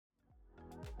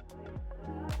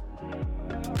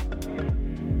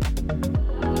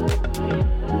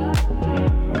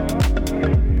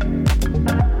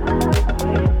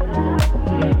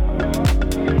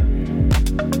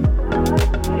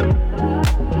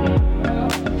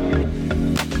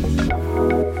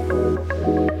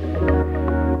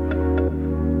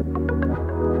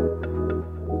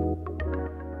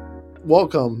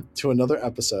Welcome to another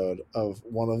episode of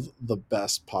one of the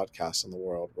best podcasts in the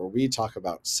world where we talk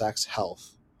about sex,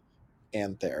 health,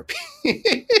 and therapy.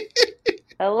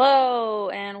 Hello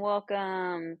and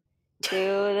welcome to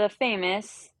the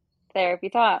famous Therapy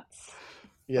Thoughts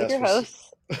with Yes, your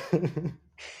hosts,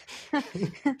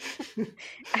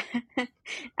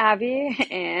 Abbie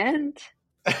and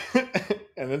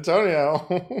and Antonio.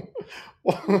 Woo!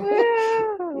 The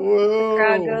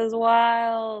crowd Whoa. goes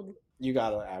wild. You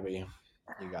got it, Abby.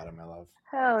 You got it, my love.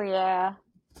 Hell yeah.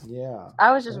 Yeah.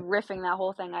 I was just riffing that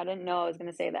whole thing. I didn't know I was going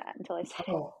to say that until I said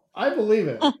Oh, I believe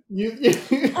it.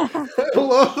 it. I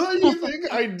love that you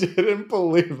think I didn't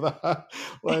believe that.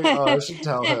 Like, oh, I should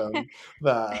tell him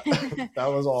that that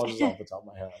was all just off the top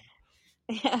of my head.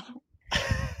 Yeah.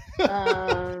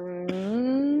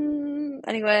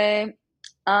 Anyway,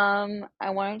 I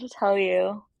wanted to tell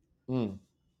you Mm.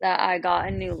 that I got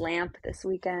a new lamp this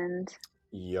weekend.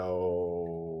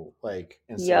 Yo, like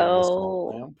instead of the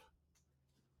salt Yo, lamp.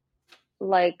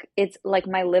 like it's like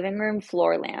my living room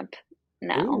floor lamp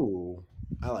now. Ooh,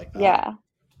 I like that. Yeah,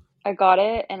 I got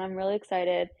it and I'm really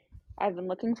excited. I've been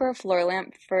looking for a floor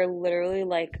lamp for literally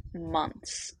like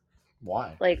months.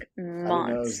 Why? Like I didn't know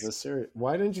it was months. this serious.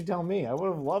 Why didn't you tell me? I would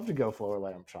have loved to go floor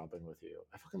lamp shopping with you.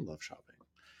 I fucking love shopping.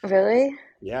 Really?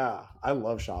 Yeah, I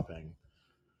love shopping,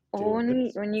 Well, dude.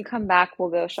 It's when you come back, we'll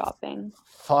go shopping.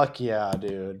 fuck yeah,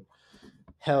 dude.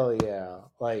 Hell yeah.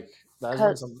 Like that's been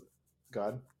 'Cause some.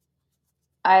 God.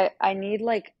 I need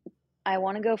like I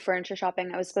want to go furniture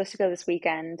shopping. I was supposed to go this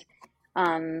weekend.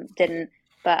 Didn't,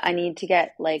 but I need to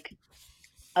get like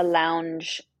a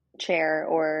lounge chair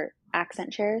or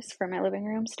accent chairs for my living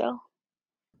room still.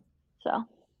 So,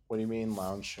 What do you mean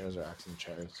lounge chairs or accent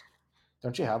chairs?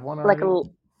 Don't you have one like already?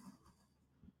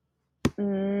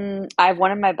 I have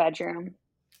one in my bedroom.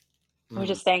 I was Mm.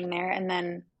 just staying there, and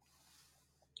then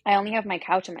I only have my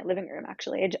couch in my living room.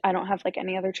 Actually, I don't have like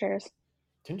any other chairs.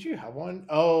 Didn't you have one?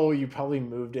 Oh, you probably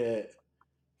moved it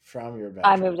from your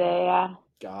I moved it. bedroom. Yeah,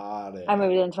 Got I it.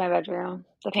 moved it into my bedroom.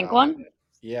 The pink Got one. it.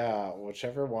 Yeah,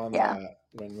 whichever one Yeah. that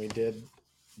when we did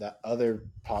that other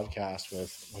podcast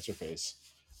with what's her face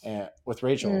and with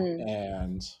Rachel Mm.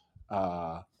 and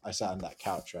I sat on that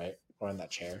couch, right? Or in that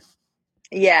chair.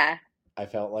 Yeah. I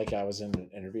felt like I was in an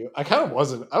interview. I kind of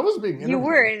wasn't. I was being You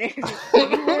were interviewed. in it.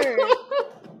 You were.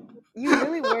 You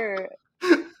really were.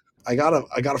 I got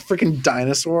a freaking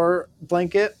dinosaur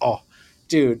blanket. Oh,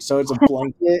 dude, so it's a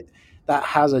blanket that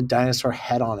has a dinosaur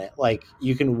head on it. Like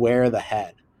you can wear the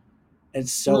head.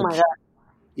 It's Oh so my cute. God.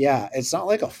 Yeah, it's not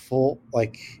like a full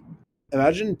like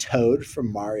imagine Toad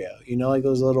from Mario. You know like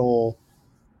those little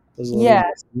Yeah.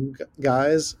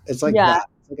 guys? It's like Yeah. that.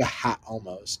 It's like a hat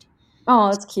almost.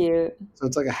 Oh, that's cute. So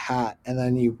it's like a hat and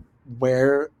then you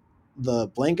wear the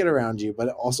blanket around you, but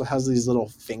it also has these little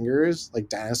fingers, like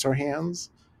dinosaur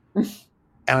hands. And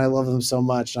I love them so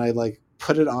much. And I like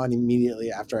put it on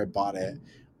immediately after I bought it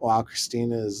while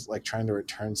Christina is like trying to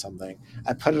return something.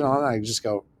 I put it on and I just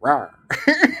go, rawr.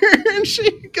 And she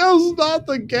goes, not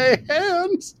the gay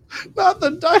hands, not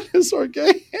the dinosaur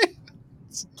gay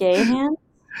hands. Gay hand?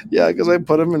 Yeah, because I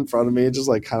put them in front of me, just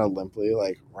like kind of limply,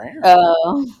 like, rawr,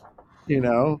 Oh, you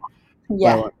know? But I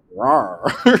yeah. went,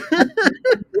 rawr.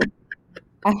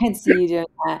 I can see you doing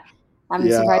that. I'm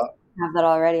Yeah, surprised you have that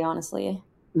already, honestly.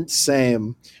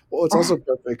 same. Well, it's also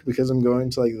perfect because I'm going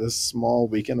to like this small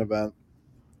weekend event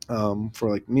for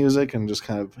like music and just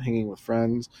kind of hanging with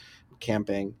friends,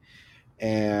 camping.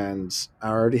 And I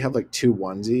already have like two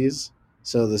onesies,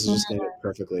 so this is just Mhm. gonna go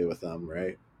perfectly with them,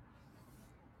 right?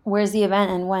 Where's the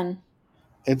event and when?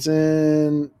 It's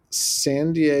in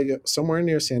San Diego, somewhere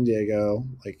near San Diego,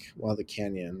 like one of the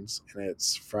canyons, and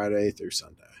it's Friday through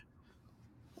Sunday.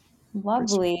 Pretty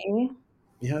sweet. Lovely.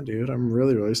 Yeah, dude, I'm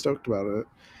really really stoked about it.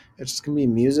 It's just gonna be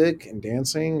music and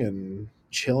dancing and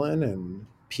chilling and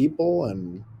people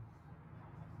and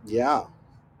yeah,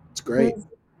 it's great. Who's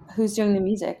who's doing the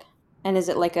music? And is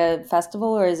it like a festival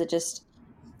or is it just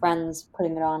friends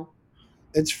putting it on?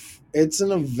 It's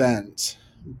an event,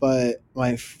 but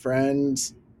my friend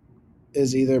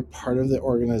is either part of the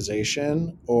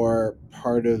organization or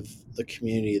part of the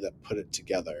community that put it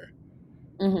together.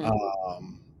 Hmm.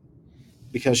 Um,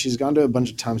 because she's gone to a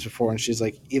bunch of times before, and she's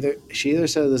like she either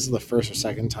said this is the first or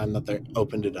second time that they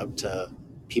opened it up to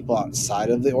people outside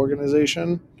of the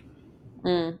organization.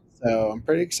 Mm. So I'm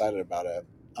pretty excited about it.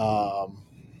 Um,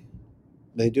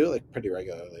 they do it like pretty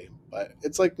regularly, but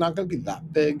it's like not going to be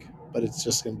that big. But it's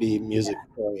just going to be music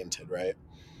oriented, right?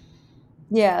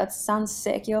 Yeah, that sounds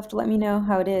sick. You'll have to let me know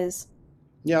how it is.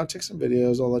 Yeah, I'll take some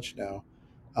videos. I'll let you know.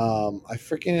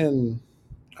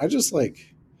 I just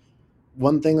like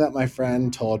one thing that my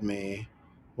friend told me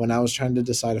when I was trying to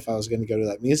decide if I was going to go to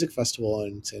that music festival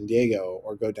in San Diego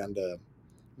or go down to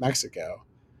Mexico.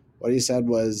 What he said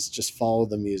was just follow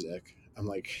the music. I'm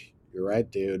like, you're right,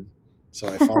 dude. So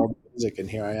I followed the music, and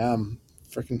here I am,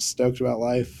 freaking stoked about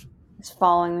life. Just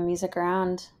following the music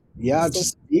around. Yeah, it Stay-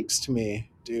 just speaks to me,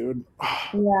 dude.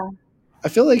 Yeah. I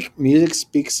feel like music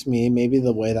speaks to me maybe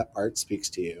the way that art speaks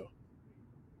to you.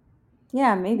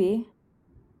 Yeah, maybe.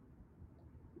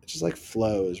 It just like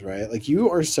flows, right? Like you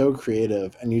are so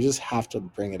creative and you just have to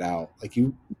bring it out. Like you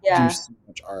do Yeah. so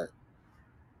much art.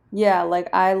 Yeah,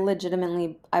 like I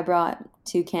legitimately I brought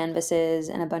two canvases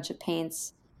and a bunch of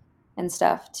paints and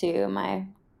stuff to my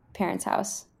parents'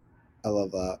 house. I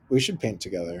love that. We should paint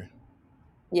together.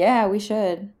 Yeah, we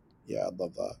should. Yeah, I'd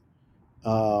love that.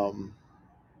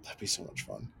 That'd be so much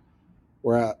fun.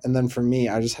 And then for me,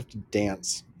 I just have to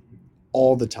dance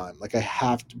all the time. Like I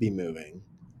have to be moving,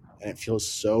 and it feels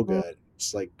so Mm, good.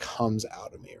 It's like comes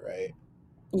out of me, right?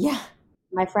 yeah.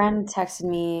 My friend texted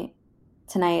me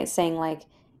tonight saying like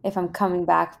if I'm coming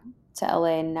back to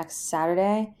LA next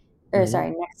Saturday or Hmm.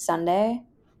 sorry, next Sunday,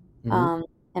 Hmm. um,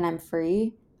 and I'm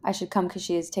free, I should come because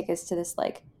she has tickets to this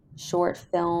like short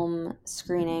film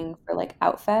screening for like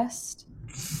Outfest,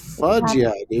 which is Fudge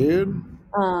yeah, dude.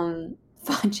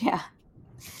 fudge, yeah.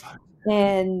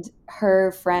 And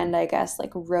her friend, I guess,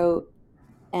 like wrote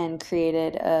and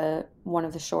created one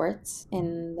of the shorts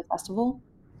in the festival.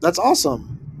 That's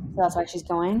awesome. So that's why she's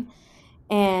going.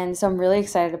 And so I'm really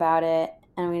excited about it.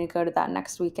 And I'm going to go to that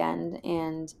next weekend.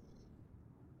 And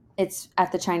it's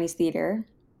at the Chinese Theater.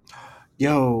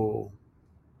 Yo,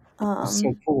 that's so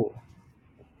Um, cool.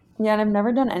 yeah, and I've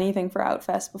never done anything for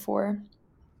Outfest before.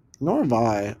 Nor have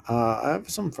I. I have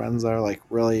some friends that are like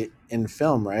really in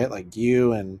film, right? Like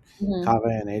you and Hmm.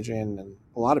 Kaveh and Adrian and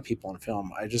a lot of people in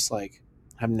film. I just like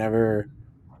have never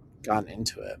gotten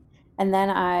into it. And then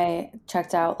I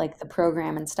checked out like the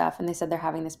program and stuff, and they said they're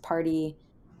having this party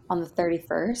on the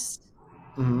 31st.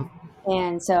 Hmm.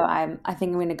 And so I think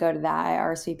I'm going to go to that. I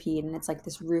RSVP'd, and it's like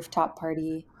this rooftop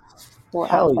party for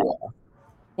Hell Outfest.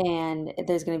 yeah. And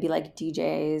there's going to be like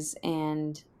DJs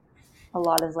and a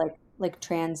lot of like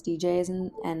trans DJs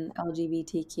and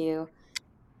LGBTQ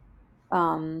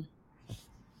um,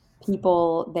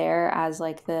 people there as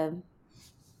like the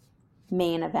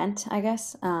main event, I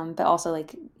guess. But also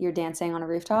like you're dancing on a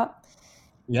rooftop.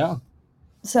 Yeah.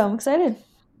 So I'm excited.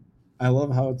 I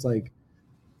love how it's like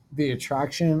the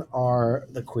attraction are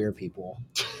the queer people.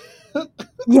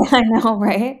 Yeah, I know,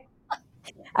 right?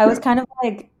 I was kind of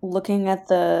like looking at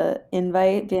the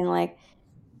invite, being like,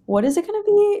 what is it going to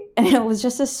be? And it was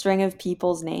just a string of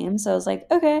people's names. So I was like,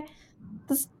 okay,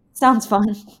 this sounds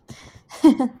fun.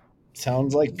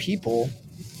 Sounds like people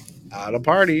at a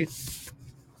party.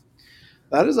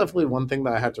 That is definitely one thing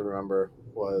that I had to remember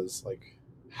was like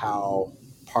how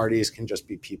parties can just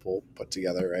be people put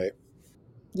together, right?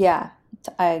 Yeah,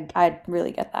 I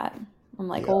really get that. I'm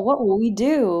like, Yeah. well, what will we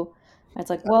do? And it's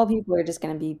like, well, people are just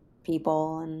gonna be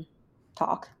people and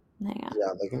talk and hang out.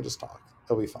 Yeah, they can just talk.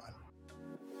 They'll be fine.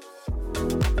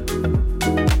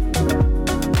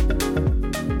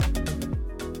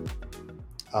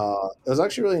 It was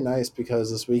actually really nice because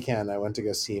this weekend I went to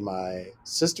go see my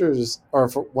sister's, or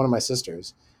for one of my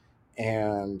sisters,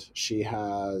 and she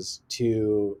has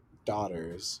two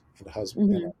daughters and a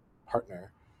husband and Hmm. a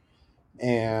partner,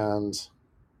 and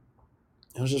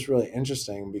it was just really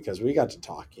interesting because we got to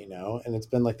talk, and it's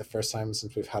been like the first time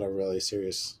since we've had a really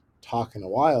serious talk in a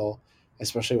while,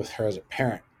 especially with her as a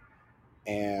parent.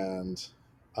 And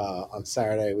on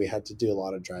Saturday we had to do a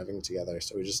lot of driving together,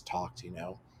 so we just talked,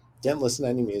 didn't listen to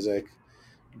any music,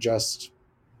 just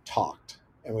talked.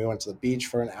 And we went to the beach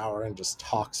for an hour and just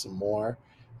talked some more.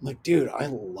 I'm like, dude, I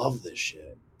love this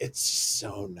shit. It's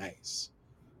so nice.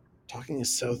 Talking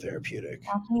is so therapeutic.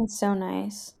 Talking is so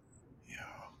nice.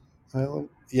 Yeah.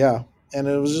 Yeah. And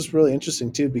it was just really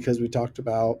interesting too because we talked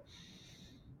about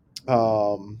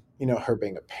her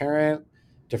being a parent,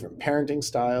 different parenting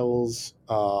styles,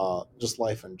 just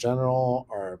life in general,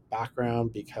 our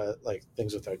background, because like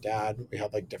things with our dad, we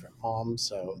have like different moms,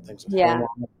 so things with her Yeah.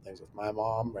 mom, things with my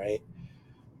mom, right?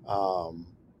 Um,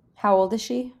 How old is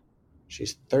she?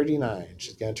 she's 39.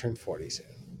 She's gonna turn 40 soon.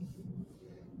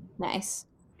 Nice.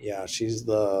 Yeah, she's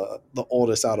the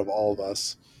oldest out of all of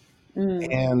us, Mm,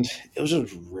 and it was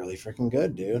just really freaking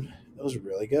good, dude. It was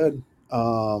really good.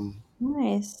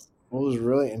 nice. What was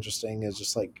really interesting is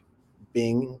just like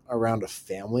being around a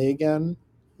family again,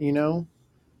 you know,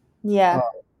 uh, Yeah.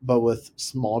 but with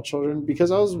small children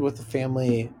because I was with a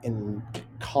family in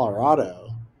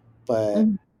Colorado, but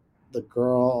Mhm.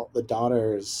 the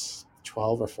daughter's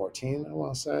 12 or 14, I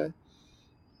want to say.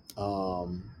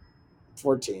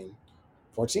 14.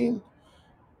 14?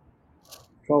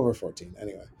 12 or 14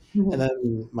 anyway. And Mhm.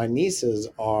 then my nieces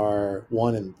are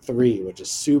 1 and 3, which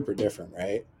is super different,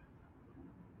 right?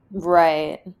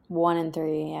 Right. 1 and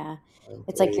 3, yeah. One and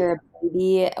It's like three. you're a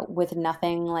baby with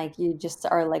nothing, like you just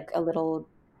are like a little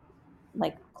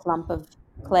like clump of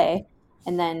clay,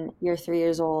 and then you're 3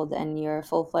 years old and you're a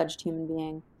full-fledged human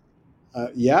being.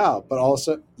 Yeah, but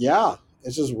also, yeah,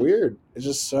 it's just weird. It's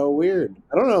just so weird.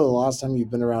 I don't know the last time you've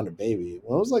been around a baby.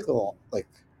 When was like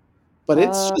but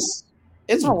Uh,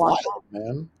 it's a long wild, time.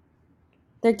 man.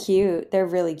 They're cute. They're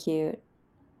really cute.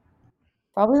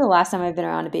 Probably the last time I've been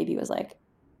around a baby was like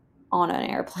on an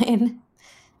airplane.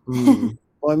 Mm.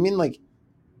 Well, I mean, like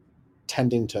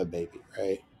tending to a baby,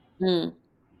 right? Mm.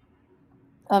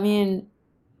 I mean,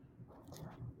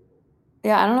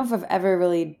 yeah, I don't know if I've ever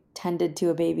really tended to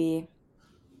a baby.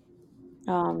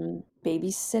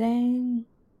 Babysitting.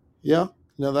 Yeah,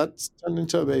 no, that's tending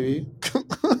to a baby.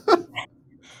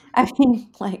 I mean,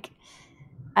 like,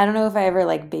 I don't know if I ever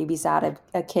like babysat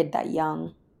a kid that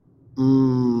young.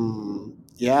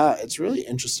 Yeah, it's really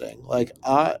interesting.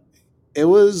 It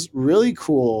was really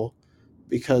cool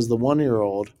because the 1 year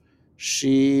old,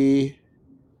 she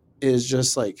is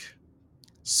just like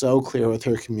so clear with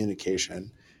her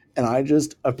communication. And I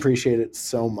just appreciate it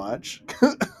so much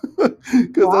because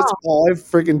that's Wow. all I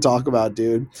freaking talk about,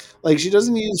 dude. Like, she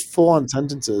doesn't use full on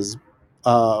sentences.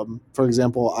 For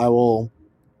example, I will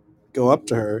go up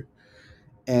to her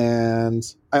and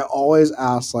I always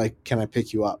ask, like, can I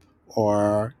pick you up?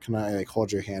 Or can I like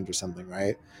hold your hand or something,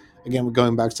 right? Again, we're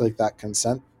going back to like that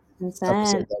consent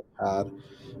episode Consent. that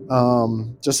we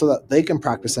had. Just so that they can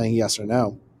practice saying yes or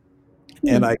no.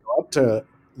 And Hmm. I go up to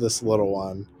this little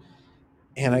one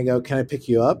and I go, "Can I pick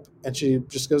you up?" And she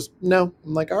just goes, "No."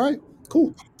 I'm like, "All right,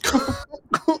 cool."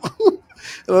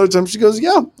 Another time she goes,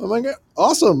 "Yeah." I'm like,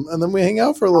 "Awesome." And then we hang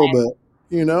out for a little bit,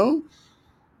 you know?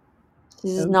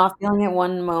 She's just And not feeling it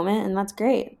one moment, and that's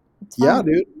great. It's yeah, fine.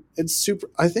 dude, it's super.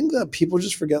 I think that people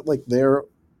just forget like they're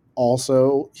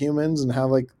also humans and have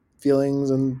like feelings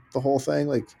and the whole thing.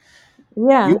 Like you,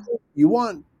 Yeah. you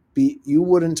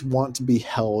wouldn't want to be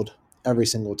held every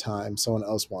single time someone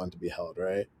else wanted to be held,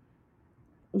 right?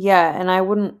 Yeah, and I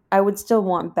would still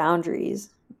want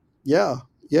boundaries. Yeah.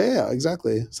 Yeah,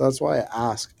 exactly. So that's why I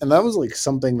ask. And that was like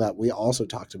something that we also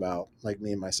talked about, like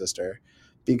me and my sister,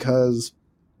 because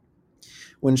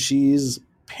when she's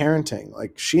parenting,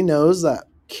 like she knows that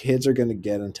kids are going to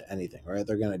get into anything, right?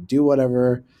 They're going to do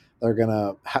whatever.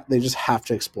 They just have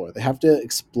to explore. They have to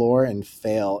explore and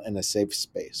fail in a safe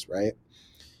space, right?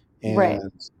 Right.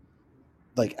 And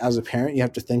like as a parent, you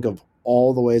have to think of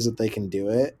all the ways that they can do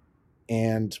it.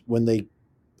 And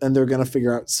they're going to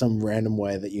figure out some random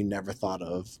way that you never thought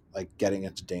of, like getting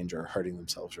into danger or hurting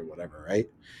themselves or whatever, right?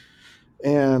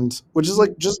 And which is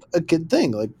like just a good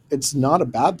thing. Like it's not a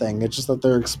bad thing. It's just that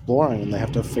they're exploring and they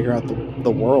have to figure out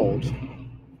the world.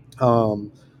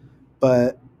 Um,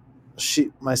 but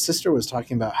my sister was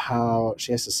talking about how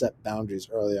she has to set boundaries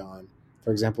early on.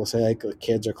 For example, say like the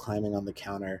kids are climbing on the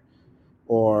counter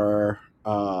or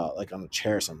like on a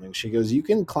chair or something. She goes, "You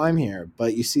can climb here,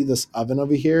 but you see this oven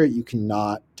over here, you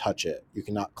cannot touch it. You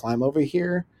cannot climb over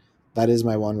here. That is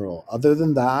my one rule. Other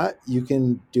than that, you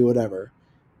can do whatever."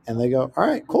 And they go, "All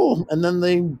right, cool." And then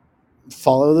they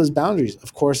follow those boundaries.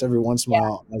 Of course, every once in a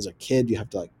while, as a kid, you have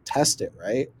to like test it,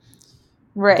 right?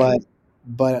 Right.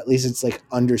 But at least it's like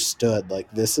understood.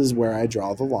 Like this is where I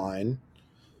draw the line,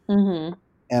 Mm-hmm.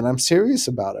 and I'm serious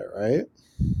about it, right?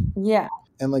 Yeah.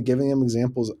 And like giving them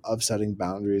examples of setting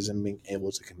boundaries and being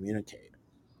able to communicate.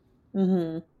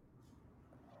 Mm-hmm.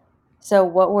 So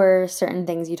what were certain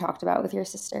things you talked about with your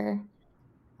sister?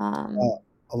 Uh, Um,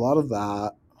 a lot of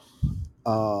that,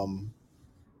 um,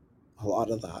 a lot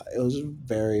of that. It was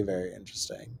very, very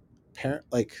interesting.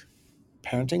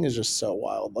 Parenting is just so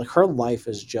wild. Like her life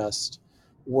is just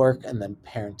work and then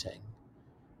parenting,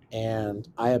 and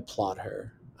I applaud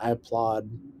her. I applaud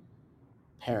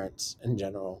parents in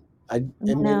general. you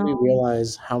It made me know,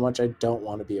 realize how much I don't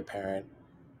want to be a parent.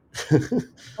 like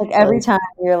like every time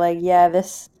you're like, yeah,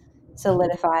 this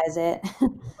solidifies it.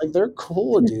 like they're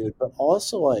cool, dude, but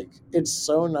also like it's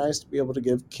so nice to be able to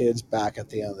give kids back at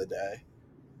the end of the day.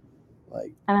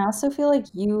 Like And I also feel like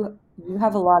you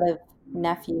have a lot of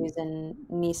nephews and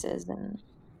nieces, and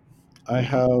I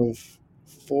have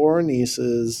 4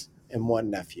 nieces and 1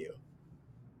 nephew.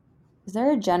 is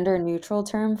there a gender neutral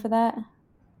term for that?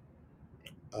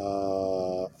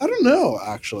 I don't know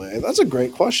actually. That's a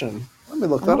great question. Let me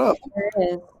look I'm that not up. sure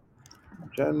there is.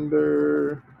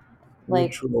 Gender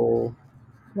Like neutral.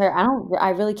 I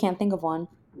really can't think of one.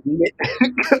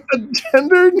 A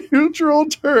gender neutral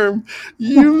term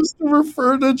used to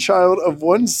refer to a child of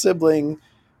one sibling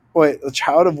Wait, the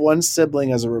child of one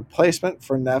sibling as a replacement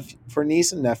for for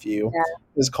niece and nephew Yeah.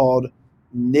 is called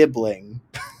nibbling.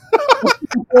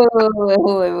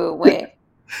 Wait.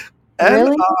 N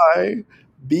Really? I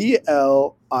B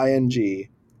L I N G.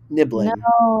 Nibbling.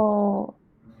 No.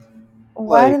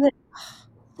 Why Like do they,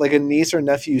 like a niece or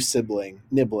nephew sibling.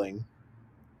 Nibbling.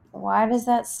 why does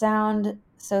that sound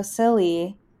so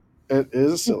silly? It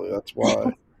is silly. That's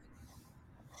why.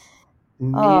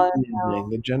 Oh, Nibbling.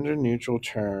 no. The gender neutral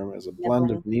term is a blend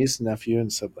Nibbling. of niece, nephew,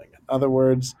 and sibling. In other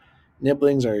words,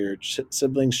 nibblings are your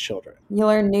siblings' children. You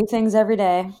learn new things every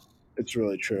day. It's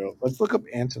really true. Let's look up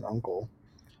aunt and uncle.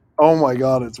 Oh my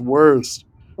god, it's worse.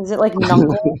 Is it like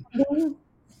nuncle or something?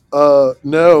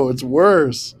 No, it's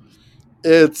worse.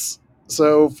 It's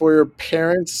so for your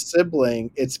parent's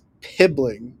sibling, it's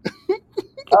pibbling.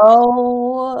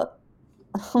 Oh,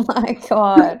 oh my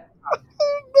God.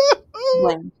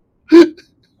 Sibling.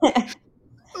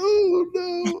 Oh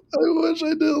no, I wish I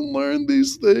didn't learn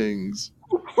these things.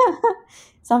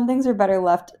 Some things are better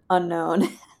left unknown.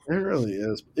 It really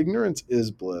is. Ignorance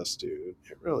is bliss, dude.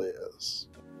 It really is.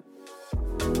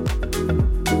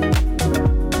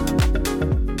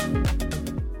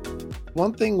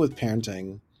 One thing with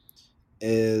parenting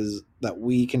is that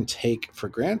we can take for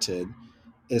granted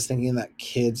is thinking that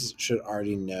kids should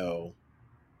already know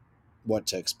what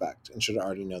to expect and should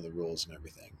already know the rules and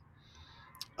everything.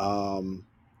 Um,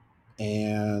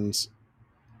 and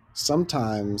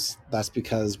sometimes that's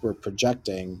because we're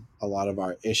projecting a lot of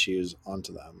our issues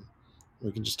onto them.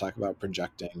 We can just talk about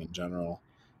projecting in general,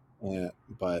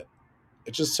 but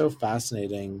it's just so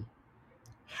fascinating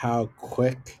how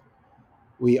quick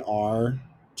we are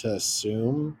to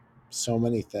assume so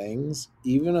many things,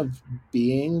 even of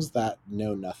beings that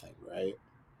know nothing, right?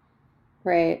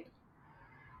 Right.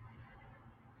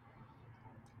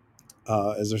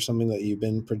 Is there something that you've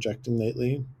been projecting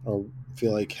lately or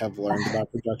feel like have learned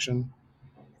about projection?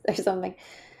 There's something.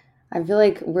 I feel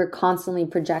like we're constantly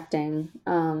projecting,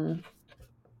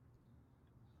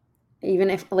 even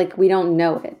if like we don't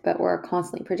know it, but we're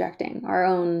constantly projecting our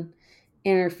own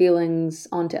inner feelings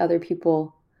onto other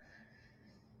people.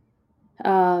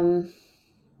 Um,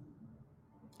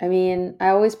 I mean, I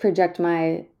always project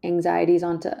my anxieties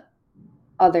onto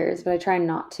others, but I try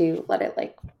not to let it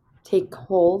like take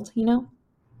hold, you know?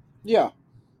 Yeah,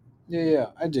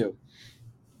 yeah, I do.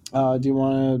 Do you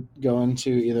want to go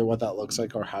into either what that looks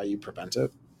like or how you prevent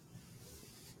it?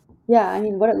 Yeah, I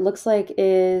mean, what it looks like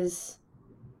is,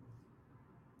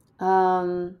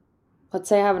 um, let's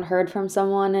say I haven't heard from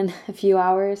someone in a few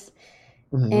hours,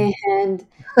 Hmm. and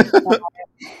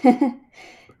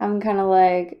I'm kind of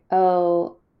like,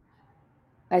 oh,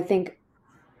 I think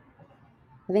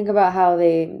I think about how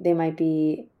they might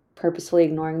be purposefully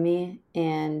ignoring me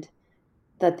and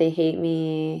that they hate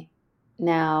me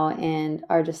now and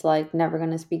are just like never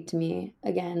going to speak to me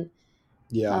again.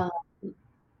 Yeah, Um,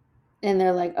 and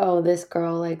they're like, "Oh, this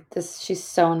girl, like this, she's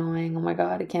so annoying. Oh my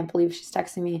God, I can't believe she's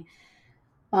texting me."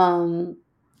 Um,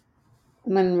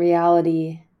 when in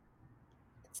reality,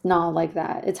 it's not like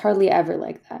that. It's hardly ever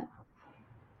like that.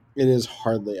 it is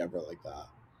hardly ever like that.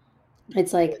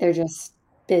 It's like they're just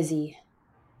busy.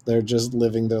 They're just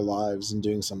living their lives and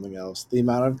doing something else. The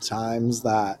amount of times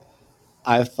that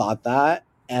I've thought that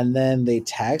and then they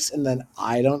text and then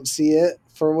I don't see it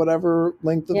for whatever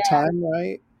length of Yeah. time,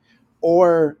 right?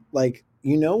 Or like,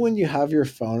 when you have your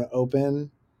phone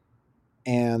open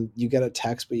and you get a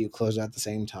text but you close it at the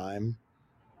same time,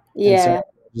 and so Yeah. it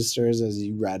registers as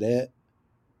you read it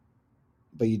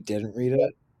but you didn't read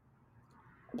it.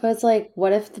 But it's like,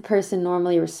 what if the person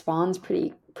normally responds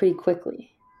pretty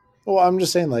quickly? Well, I'm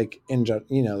just saying, like,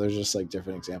 there's just like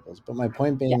different examples, but my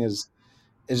point Yeah. being is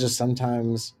just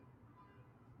sometimes,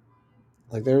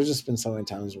 like, there's just been so many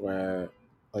times where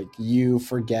like you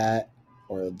forget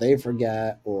or they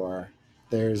forget, or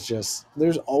there's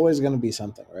always going to be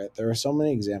something, right? There are so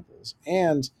many examples,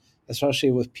 and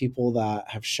especially with people that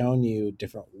have shown you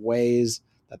different ways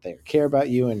that they care about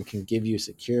you and can give you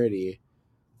security.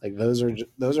 Like, those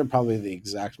are probably the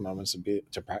exact moments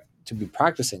to be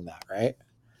practicing that, right?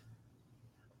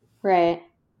 Right.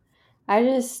 I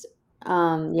just,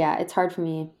 yeah, it's hard for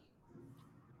me.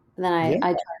 And then Yeah, I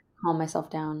try to calm myself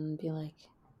down and be like,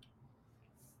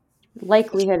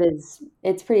 likelihood is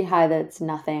it's pretty high that it's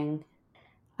nothing.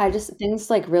 I just things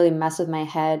like really mess with my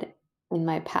head in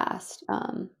my past,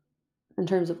 in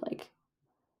terms of like,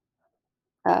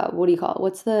 what do you call it?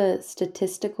 What's the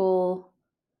statistical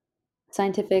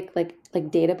scientific like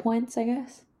data points, I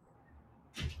guess?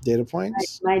 data My,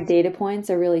 points. my data points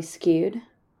are really skewed.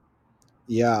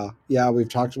 Yeah, we've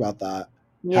talked about that.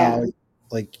 How, Yeah.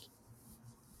 like,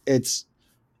 it's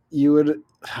you would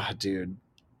dude.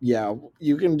 Yeah,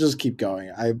 you can just keep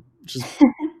going. I just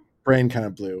brain kind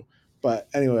of blew. But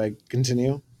anyway,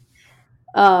 continue.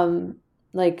 um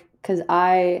like because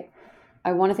I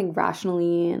want to think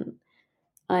rationally, and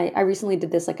I recently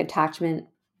did this like attachment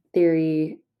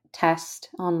theory test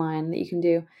online that you can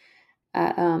do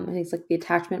at I think it's like the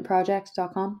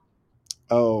attachmentproject.com.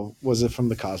 Oh, was it from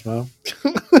the Cosmo?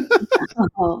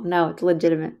 Oh no, it's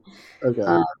legitimate. Okay.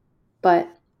 um, but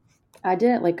I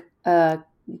did it like a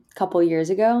couple years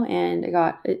ago, and I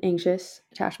got anxious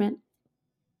attachment.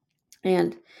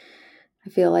 And I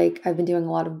feel like I've been doing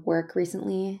a lot of work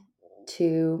recently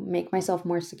to make myself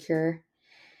more secure.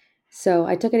 So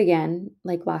I took it again,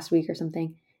 like last week or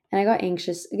something, and I got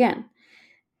anxious again.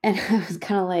 And I was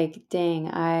kind of like, dang,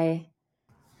 I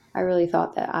really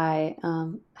thought that I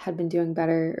had been doing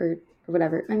better, or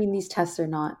whatever. I mean, these tests are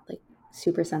not like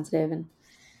super sensitive, and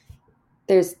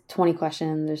there's 20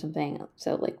 questions or something.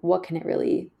 So like, what can it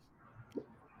really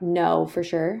know for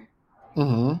sure?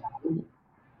 Mm-hmm.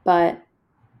 But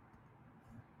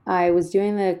I was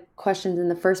doing the questions, and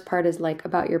the first part is like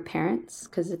about your parents,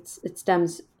 because it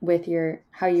stems with your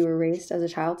how you were raised as a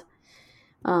child,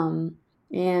 um,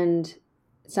 and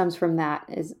it stems from that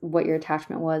is what your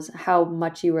attachment was, how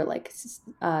much you were like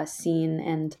seen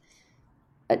and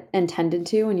intended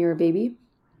to when you were a baby.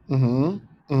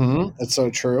 Mm-hmm. Mm-hmm. It's so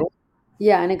true.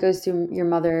 Yeah, and it goes to your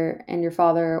mother and your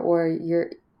father, or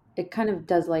your it kind of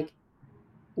does like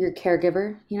your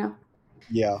caregiver, you know.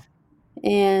 Yeah.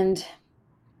 And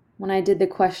when I did the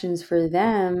questions for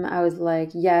them, I was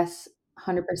like, yes,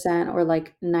 100%, or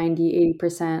like 90,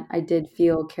 80%. I did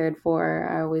feel cared for.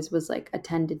 I always was like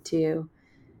attended to.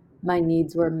 My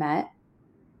needs were met.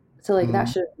 So like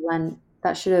Mm-hmm.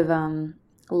 that should have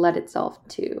led itself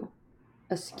to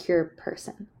a secure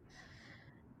person.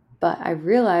 But I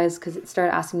realized, because it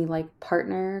started asking me like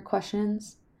partner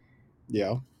questions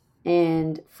Yeah.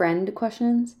 and friend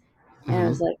questions, and I Mm-hmm.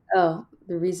 was like, oh,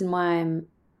 the reason why I'm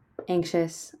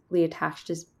anxiously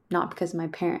attached is not because of my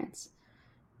parents.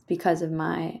 Because of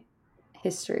my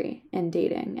history and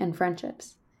dating and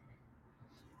friendships.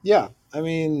 Yeah. I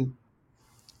mean,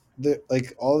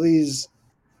 like all these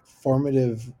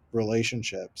formative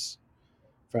relationships,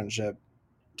 friendship,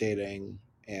 dating,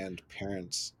 and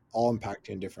parents all impact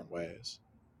you in different ways.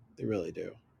 They really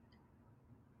do.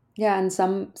 Yeah, and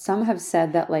some have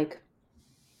said that like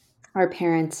our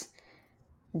parents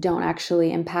don't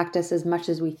actually impact us as much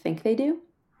as we think they do,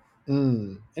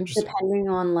 Interesting. depending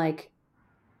on like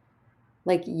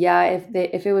yeah,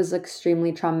 if it was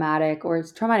extremely traumatic, or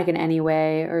it's traumatic in any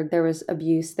way, or there was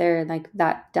abuse there, like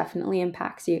that definitely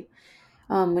impacts you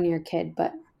when you're a kid.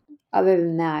 But other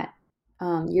than that,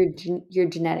 your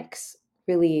genetics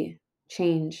really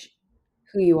change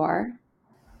who you are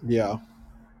Yeah.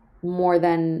 more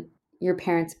than your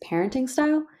parents' parenting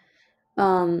style.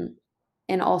 Um,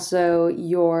 and also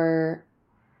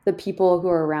the people who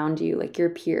are around you, like your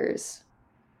peers,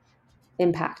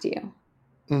 impact you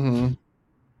Mm-hmm.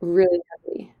 really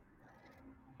heavily.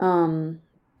 Um,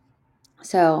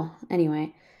 so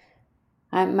anyway,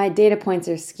 my data points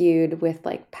are skewed with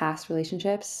like past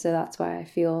relationships, so that's why I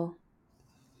feel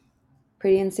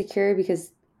pretty insecure,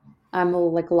 because I'm a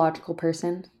like logical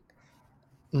person.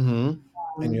 Mm-hmm.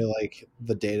 And Um, you're like,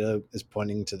 the data is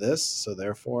pointing to this, so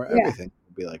therefore yeah, everything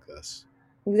will be like this.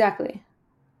 exactly.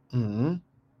 Mm-hmm.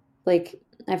 Like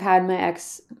I've had my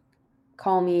ex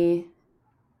call me,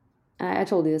 and I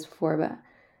told you this before, but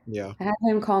Yeah. I had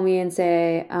him call me and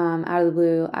say, out of the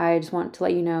blue, I just want to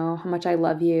let you know how much I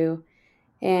love you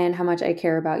and how much I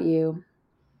care about you.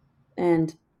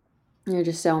 And you're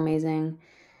just so amazing.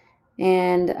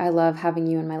 And I love having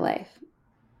you in my life.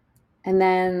 And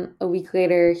then a week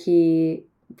later, he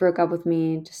broke up with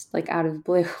me just like out of the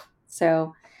blue.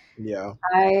 So Yeah.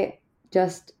 I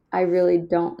I really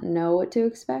don't know what to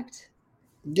expect.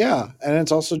 Yeah. And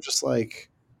it's also just like,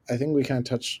 I think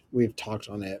we've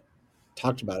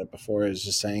talked about it before, is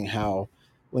just saying how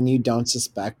when you don't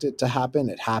suspect it to happen,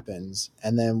 it happens.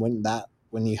 And then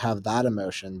when you have that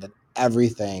emotion, then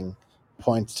everything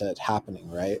points to it happening,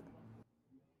 right?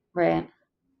 Right.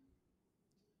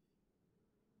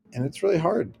 And it's really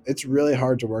hard. It's really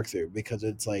hard to work through, because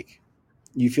it's like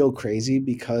you feel crazy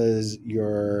because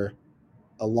your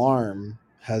alarm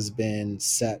has been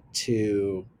set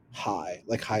to high,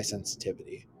 like high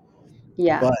sensitivity.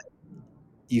 Yeah. But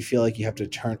you feel like you have to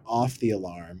turn off the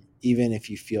alarm even if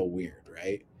you feel weird,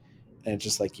 right? And it's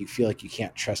just like you feel like you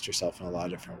can't trust yourself in a lot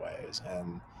of different ways.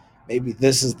 And maybe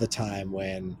this is the time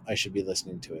when I should be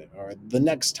listening to it, or the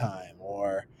next time,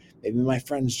 or maybe my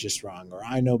friend's just wrong, or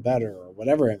I know better, or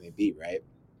whatever it may be, right?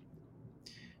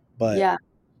 But Yeah.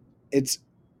 it's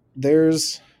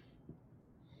there's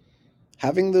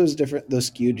having those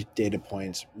skewed data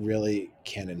points really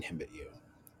can inhibit you.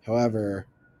 However,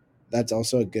 that's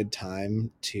also a good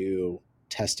time to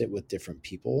test it with different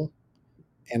people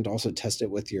and also test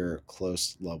it with your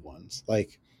close loved ones.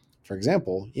 Like, for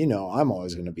example, I'm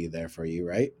always going to be there for you,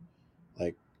 right?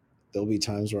 Like, there'll be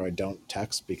times where I don't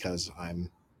text because I'm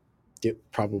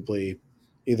probably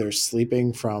either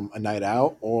sleeping from a night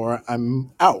out or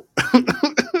I'm out,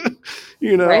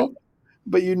 you Right. know?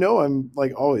 But I'm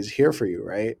like always here for you,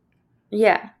 right?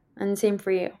 Yeah. And same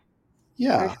for you. For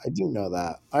Yeah, sure. I do know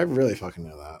that. I really fucking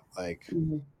know that. Like,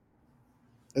 Mhm.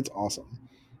 it's awesome.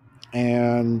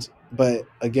 And but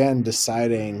again,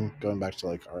 deciding, going back to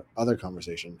like our other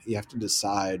conversation, you have to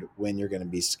decide when you're going to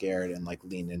be scared and like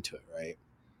lean into it, right?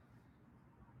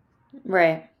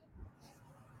 Right.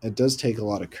 It does take a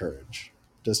lot of courage.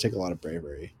 It does take a lot of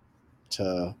bravery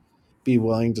to be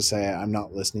willing to say I'm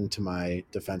not listening to my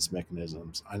defense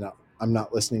mechanisms. I'm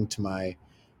not listening to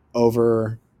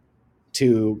over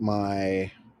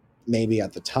my maybe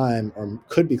at the time or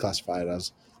could be classified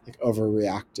as like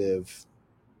overreactive,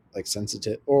 like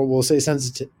sensitive, or we'll say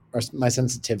sensitive, or my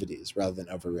sensitivities rather than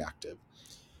overreactive.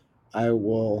 I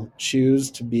will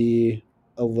choose to be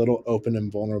a little open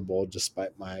and vulnerable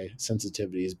despite my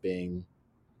sensitivities being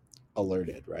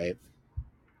alerted, right?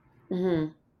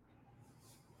 Hmm.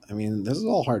 I mean, this is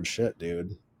all hard shit,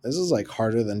 dude. This is like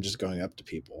harder than just going up to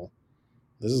people.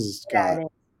 This has Yeah, got it is.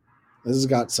 this has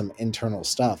got some internal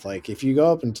stuff. Like if you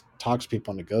go up and talk to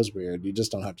people and it goes weird, you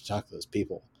just don't have to talk to those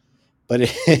people. But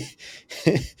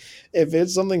if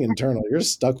it's something internal, you're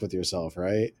stuck with yourself,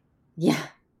 right? Yeah.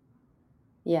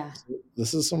 Yeah.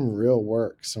 This is some real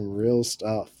work, some real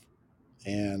stuff.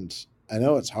 And I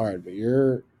know it's hard, but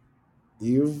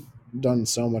you've done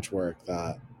so much work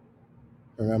that,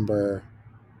 remember,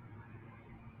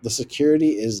 the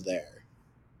security is there.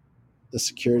 The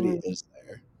security Mhm. is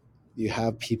there. You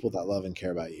have people that love and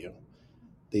care about you.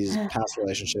 These past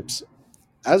relationships,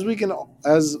 as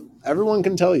everyone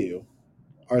can tell you,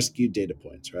 are skewed data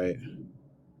points, right?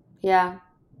 Yeah.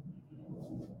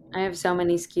 I have so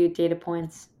many skewed data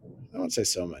points. I won't say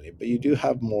so many, but you do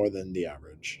have more than the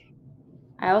average.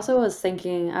 I also was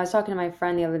thinking, I was talking to my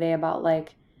friend the other day about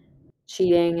like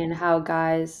cheating and how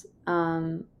guys,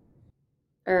 or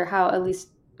how at least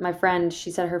my friend,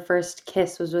 she said her first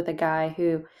kiss was with a guy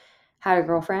who had a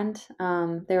girlfriend.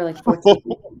 They were like 14.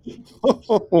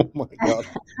 Oh my god.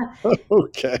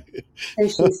 Okay. So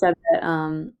she said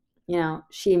that,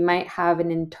 she might have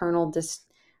an internal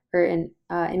or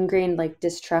ingrained like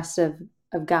distrust of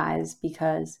guys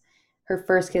because her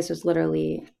first kiss was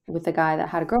literally with a guy that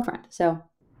had a girlfriend. So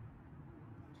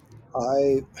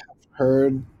I have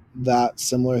heard that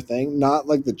similar thing. Not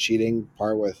like the cheating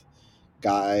part with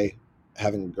guy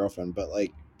having a girlfriend, but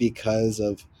like because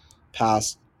of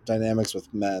past dynamics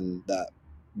with men that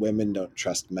women don't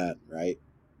trust men, right?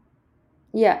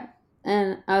 yeah,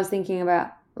 and I was thinking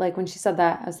about like when she said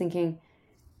that, I was thinking,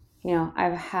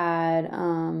 I've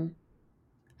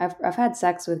had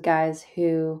sex with guys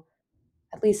who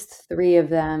at least three of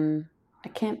them, I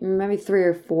can't, maybe three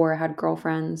or four had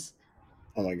girlfriends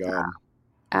Oh my god.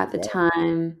 at the Wow.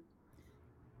 time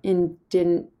and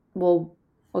didn't, well,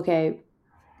 okay,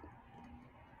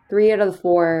 three out of the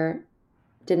four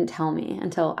didn't tell me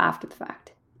until after the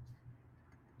fact.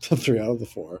 Three out of the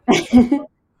four.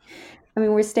 I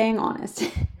mean, we're staying honest.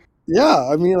 Yeah,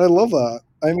 I mean, I love that.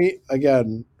 I mean,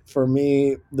 again, for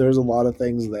me, there's a lot of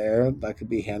things there that could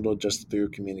be handled just through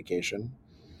communication.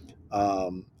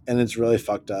 And it's really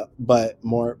fucked up. But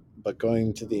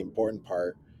going to the important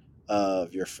part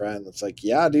of your friend, it's like,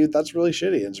 yeah, dude, that's really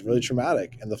shitty. And it's really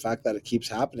traumatic, and the fact that it keeps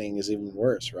happening is even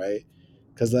worse, right?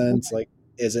 Because then it's like,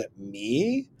 is it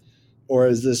me, or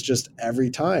is this just every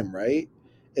time, right?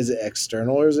 Is it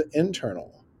external or is it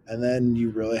internal? And then you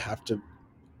really have to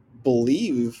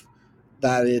believe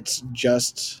that it's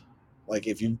just like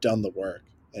if you've done the work,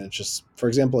 and it's just, for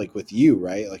example, like with you,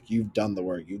 right? Like you've done the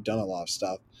work, you've done a lot of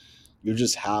stuff, you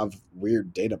just have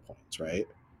weird data points, right?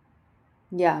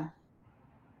 Yeah.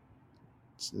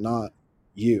 It's not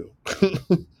you.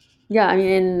 Yeah. I mean,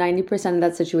 in 90% of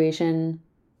that situation,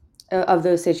 of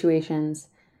those situations,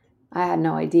 I had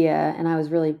no idea. And I was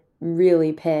really,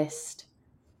 really pissed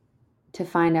to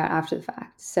find out after the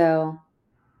fact. So,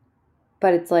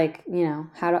 but it's like,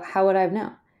 how would I have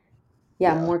known?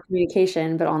 Yeah. Yeah. More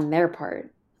communication, but on their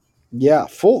part. Yeah,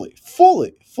 fully.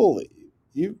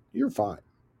 You're fine.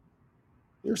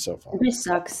 You're so It fine. just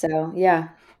sucks. So, yeah,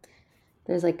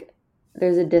 there's like,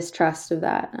 there's a distrust of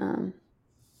that,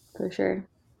 for sure.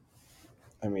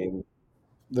 I mean,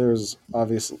 there's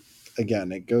obviously,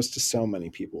 again, it goes to so many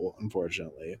people,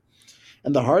 unfortunately.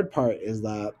 And the hard part is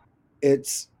that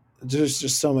it's there's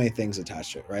just so many things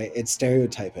attached to it, right? It's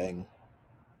stereotyping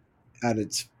at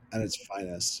its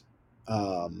finest,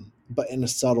 but in a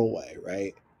subtle way,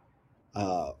 right?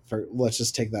 For let's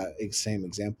just take that same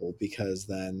example, because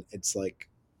then it's like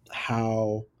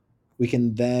how we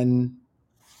can then,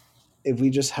 if we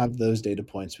just have those data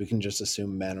points, we can just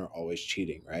assume men are always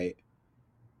cheating, right?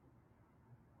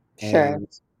 Sure. And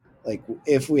like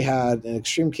if we had an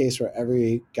extreme case where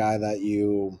every guy that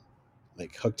you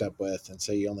like hooked up with, and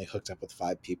say you only hooked up with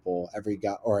five people, every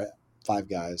guy, or five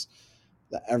guys,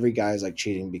 that every guy is like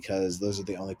cheating because those are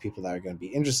the only people that are going to be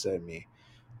interested in me,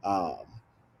 um,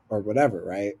 or whatever,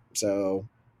 right? So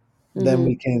then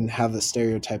we Hmm. can have the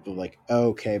stereotype of like,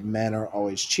 okay, men are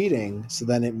always cheating. So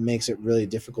then it makes it really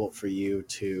difficult for you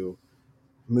to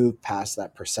move past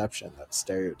that perception, that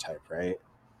stereotype, right?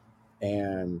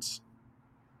 And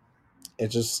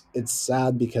it's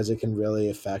sad because it can really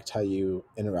affect how you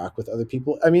interact with other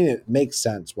people. I mean, it makes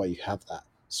sense why you have that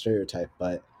stereotype,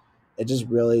 but it just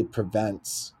really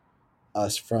prevents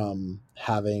us from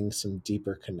having some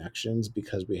deeper connections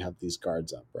because we have these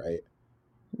guards up, right?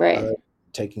 Other Right. than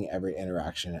taking every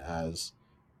interaction as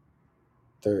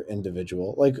their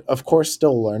individual. Like, of course,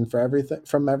 still learn for everything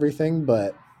from everything,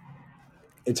 but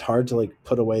it's hard to like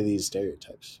put away these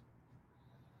stereotypes.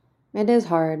 It is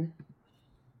hard,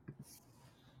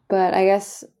 but I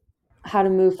guess how to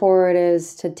move forward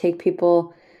is to take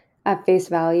people at face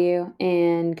value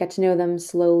and get to know them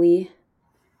slowly.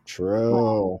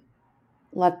 True.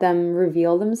 Let them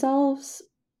reveal themselves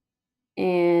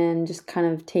and just kind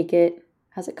of take it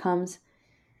as it comes.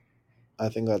 I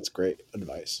think that's great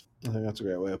advice. I think that's a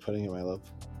great way of putting it, my love.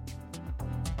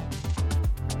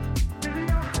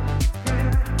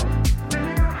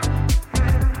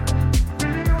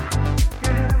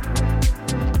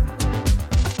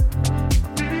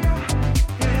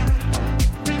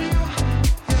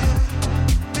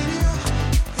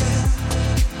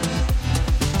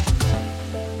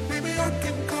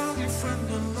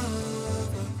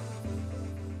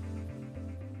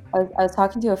 I was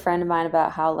talking to a friend of mine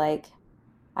about how like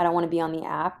I don't want to be on the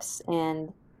apps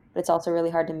and but it's also really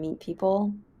hard to meet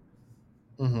people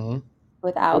Mm-hmm.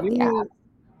 What do without you the app. mean?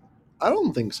 I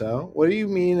don't think so. What do you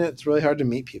mean it's really hard to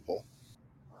meet people?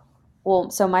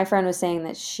 Well, so my friend was saying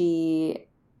that she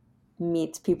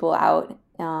meets people out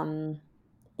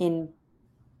in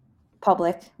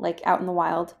public, like out in the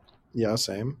wild, Yeah,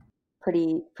 same.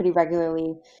 pretty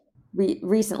regularly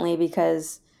recently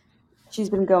because she's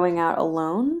been going out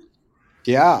alone.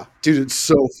 Yeah, dude, it's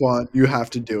so fun. You have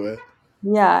to do it.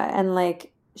 Yeah, and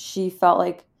like she felt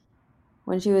like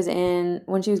when she was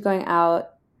going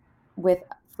out with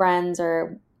friends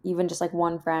or even just like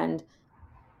one friend,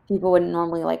 people wouldn't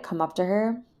normally like come up to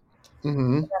her.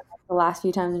 Mm-hmm. The last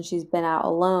few times when she's been out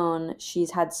alone,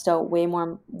 she's had so way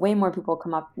more people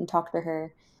come up and talk to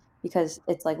her because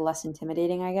it's like less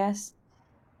intimidating, I guess.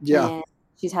 Yeah. And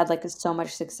she's had like so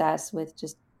much success with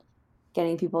just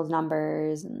getting people's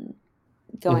numbers and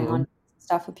going Mm-hmm. on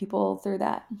stuff with people through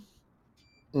that.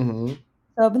 Mm-hmm.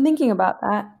 So I've been thinking about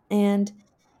that, and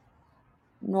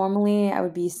normally I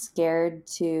would be scared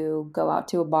to go out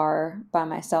to a bar by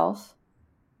myself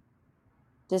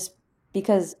just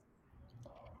because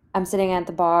I'm sitting at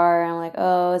the bar and I'm like,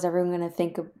 oh, is everyone gonna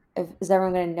think of, is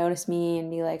everyone gonna notice me and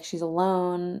be like, she's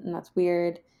alone and that's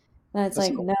weird. And it's That's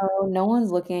like, not no, no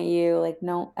one's looking at you. Like,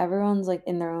 no, everyone's like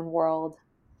in their own world.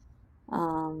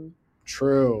 Um,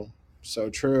 true. So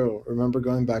true. Remember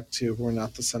going back to we're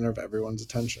not the center of everyone's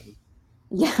attention.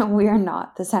 yeah, we are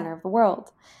not the center of the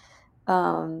world.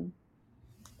 Um,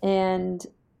 and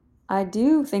I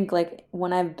do think like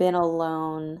when I've been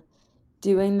alone,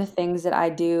 doing the things that I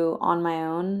do on my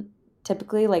own,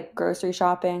 typically like grocery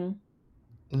shopping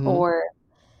Mm-hmm. or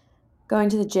going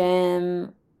to the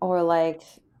gym or like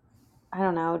I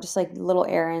don't know, just like little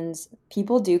errands.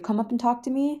 People do come up and talk to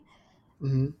me,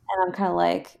 Mm-hmm. and I'm kind of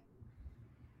like,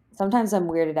 sometimes I'm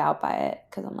weirded out by it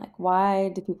because I'm like, why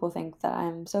do people think that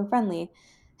I'm so friendly?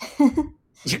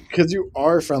 Because you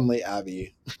are friendly,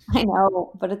 Abby. I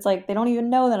know, but it's like they don't even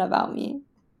know that about me.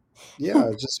 Yeah,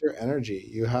 it's just your energy.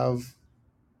 You have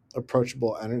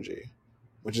approachable energy,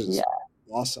 which Yeah, is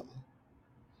awesome.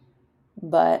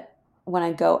 but when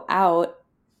I go out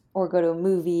or go to a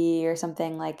movie or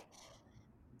something, like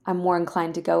I'm more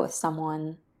inclined to go with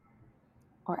someone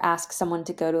or ask someone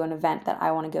to go to an event that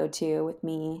I want to go to with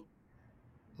me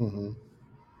Mm-hmm.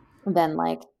 than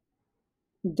like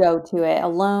go to it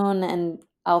alone. And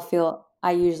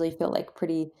I usually feel like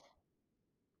pretty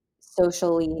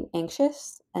socially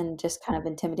anxious and just kind of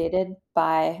intimidated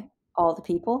by all the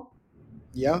people.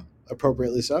 Yeah,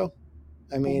 appropriately so.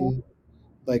 I Mhm. mean,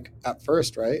 like at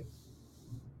first, right?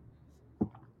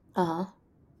 Uh-huh.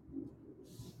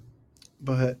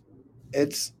 But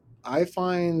it's I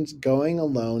find going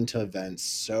alone to events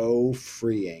so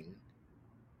freeing,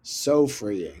 so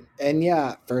freeing. And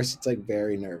yeah, at first it's like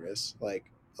very nervous,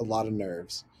 like a lot of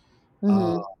nerves.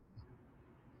 Uh, Mm-hmm.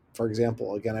 for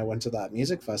example, again, I went to that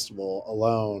music festival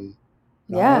alone,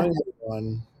 not Yeah. knowing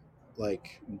anyone,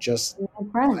 like just My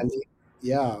by friends. me,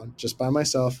 yeah, just by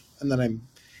myself.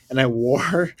 And I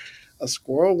wore a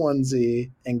squirrel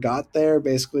onesie and got there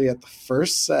basically at the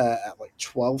first set at like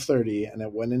 12:30, and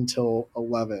it went until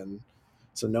 11.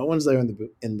 So no one's there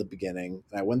in the beginning.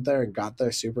 And I went there and got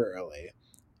there super early,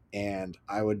 and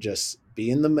I would just be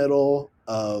in the middle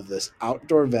of this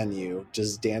outdoor venue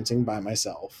just dancing by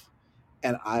myself,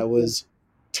 and I was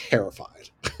terrified.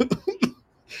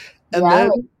 And Yeah, then,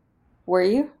 like, were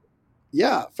you?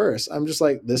 yeah, at first I'm just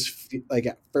like like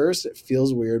at first it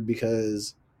feels weird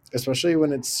because especially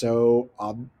when it's so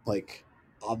like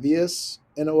obvious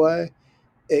in a way,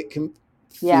 it can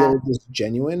Yeah. feel just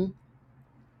genuine.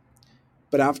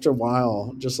 But after a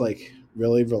while, just like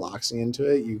really relaxing into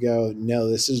it, you go, no,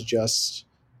 this is just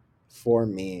for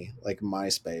me, like my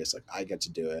space. Like I get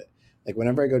to do it. Like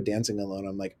whenever I go dancing alone,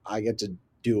 I'm like, I get to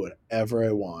do whatever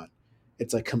I want.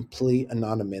 It's like complete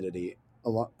anonymity,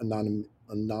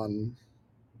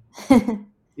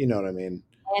 you know what I mean?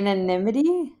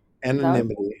 Anonymity? Is that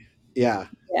what? Anonymity. Yeah.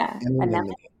 Yeah.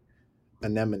 Anonymity.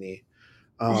 Anemone.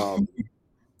 Um,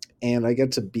 and I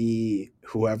get to be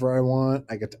whoever I want.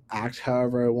 I get to act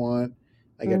however I want.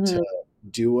 I get to Mm-hmm.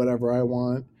 do whatever I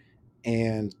want.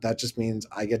 And that just means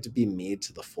I get to be me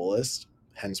to the fullest.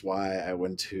 Hence why I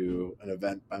went to an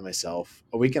event by myself,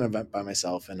 a weekend event by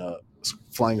myself in a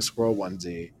flying squirrel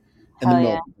onesie in the Hell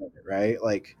middle yeah. of the desert, right?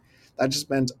 Like that just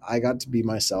meant I got to be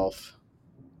myself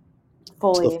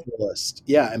to the Fully. fullest.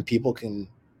 Yeah, and people can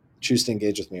choose to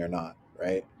engage with me or not,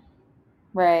 right?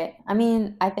 Right. I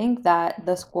mean, I think that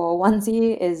the squirrel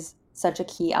onesie is such a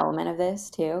key element of this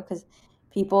too, because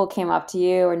people came up to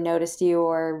you or noticed you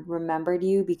or remembered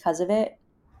you because of it,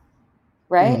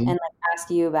 right? Mm-hmm. And like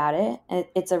asked you about it. And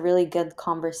it's a really good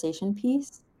conversation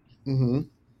piece, Mm-hmm.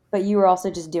 but you were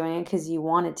also just doing it because you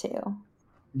wanted to.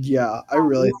 Yeah, You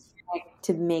weren't like,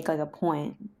 to make like a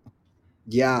point.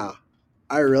 yeah,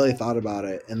 I really thought about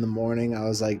it in the morning. I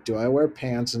was like, do I wear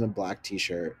pants and a black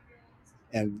t-shirt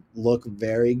and look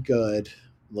very good,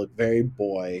 look very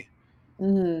boy,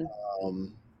 Mm-hmm.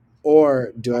 um,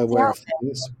 or do I What's the wear a outfit?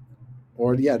 fleece?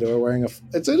 Or yeah, do I wearing it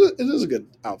is a good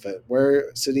outfit.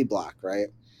 Wear city black, right?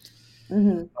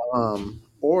 Mm-hmm.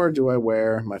 Or do I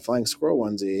wear my flying squirrel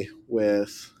onesie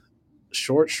with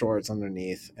short shorts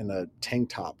underneath and a tank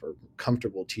top or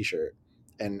comfortable t-shirt,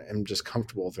 and am just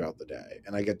comfortable throughout the day,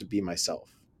 and I get to be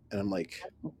myself. And I'm like,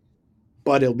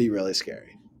 but it'll be really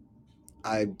scary.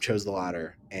 I chose the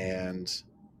latter, and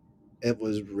it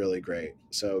was really great.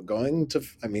 So going to,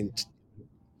 I mean,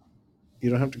 you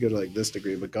don't have to go to like this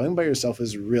degree, but going by yourself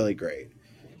is really great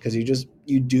because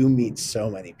you do meet so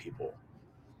many people.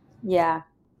 Yeah.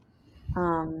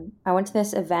 I went to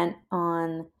this event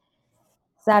on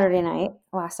Saturday night,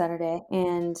 last Saturday,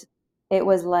 and it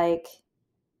was like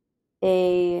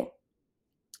a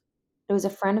it was a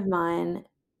friend of mine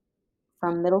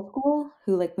from middle school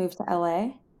who like moved to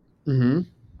LA, Mm-hmm.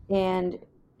 and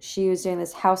she was doing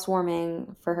this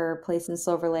housewarming for her place in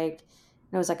Silver Lake.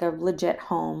 And it was like a legit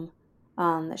home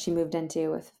that she moved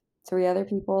into with three other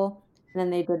people. And then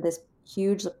they did this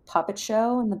huge puppet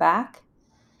show in the back,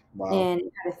 Wow. and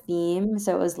it had a theme.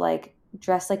 So it was like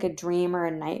dressed like a dream or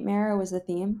a nightmare was the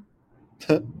theme.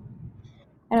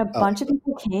 And a Oh bunch of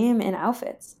people came in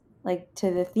outfits like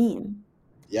to the theme.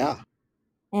 yeah,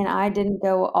 And I didn't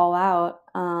go all out.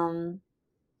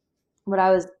 But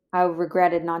I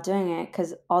regretted not doing it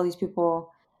because all these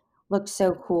people looked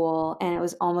so cool, and it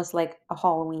was almost like a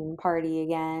Halloween party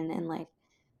again. And like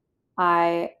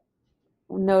I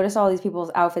noticed all these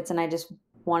people's outfits, and I just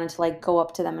wanted to like go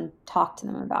up to them and talk to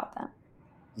them about them.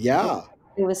 Like yeah,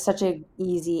 it was such a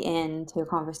easy in to a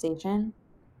conversation.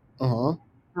 uh huh,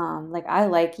 Like I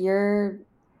like your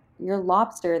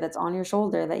lobster that's on your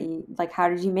shoulder that you like. How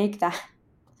did you make that?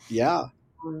 yeah.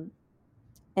 Um,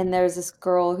 and there's this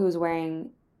girl who was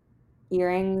wearing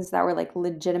earrings that were like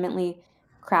legitimately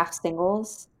craft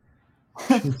singles.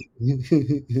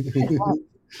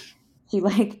 She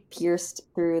like pierced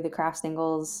through the craft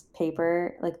singles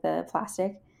paper, like the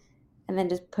plastic, and then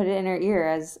just put it in her ear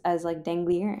as like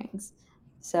dangly earrings.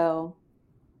 So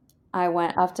I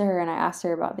went up to her and I asked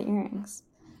her about the earrings.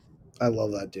 I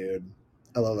love that, dude.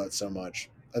 I love that so much.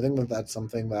 I think that that's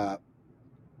something that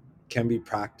can be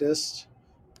practiced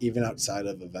even outside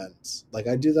of events. Like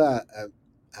I do that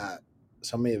at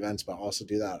so many events, but I also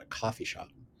do that at a coffee shop.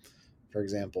 For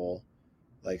example,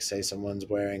 like say someone's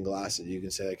wearing glasses, you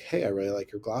can say like, "Hey, I really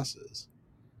like your glasses,"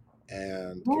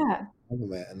 and give them Yeah. a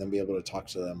compliment, and then be able to talk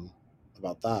to them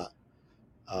about that.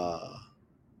 Uh,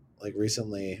 like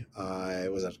recently, I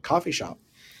was at a coffee shop.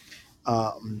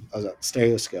 I was at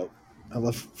Stereoscope. I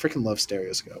love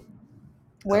Stereoscope.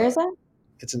 Where Uh, is that?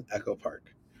 it's an Echo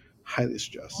Park. Highly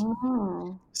suggest.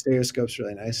 Oh. Stereoscope's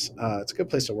really nice. It's a good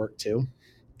place to work too.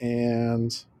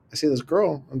 And I see this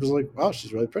girl. I'm just like, wow,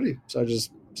 she's really pretty. So I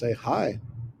just say, hi,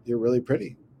 you're really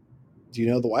pretty. Do you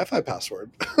know the Wi-Fi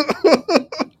password?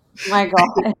 My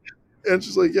God. And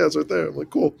she's like, yeah, it's right there. I'm like,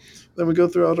 cool. Then we go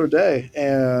throughout our day,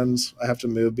 and I have to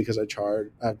move because I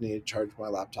have to need to charge my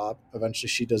laptop. Eventually,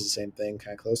 she does the same thing,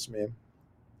 kind of close to me.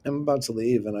 I'm about to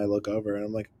leave, and I look over, and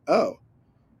I'm like, oh,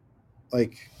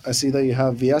 like I see that you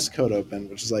have VS Code open,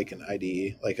 which is like an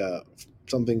IDE, like a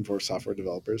something for software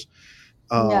developers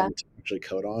Yeah. to actually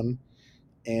code on.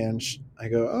 And I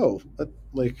go, oh,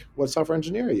 like what software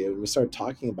engineer are you? And we started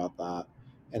talking about that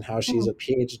and how she's Mm. a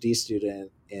PhD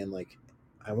student in like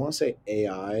I want to say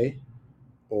AI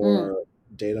Mm. or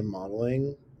data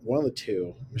modeling, one of the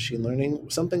two, machine learning,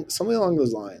 something along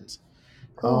those lines.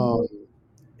 Cool. Um,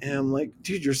 and I'm like,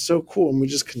 dude, you're so cool. And we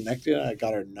just connected. And I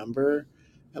got her number.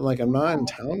 And like, I'm not in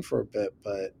town for a bit,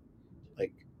 but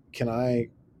like, can I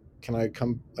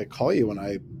come like call you when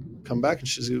I come back? And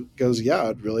she goes, yeah,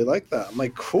 I'd really like that. I'm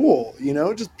like, cool.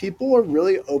 Just people are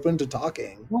really open to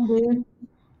talking. Yeah, dude.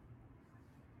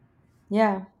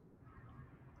 Yeah.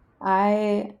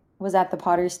 I was at the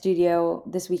Potter Studio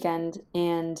this weekend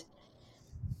and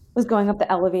was going up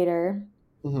the elevator,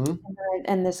 Hmm.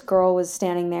 and this girl was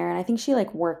standing there, and I think she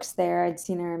like works there. I'd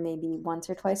seen her maybe once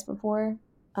or twice before.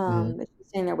 Hmm. But she was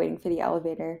standing there waiting for the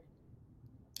elevator.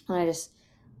 And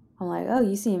I'm like, oh,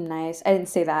 you seem nice. I didn't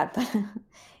say that, but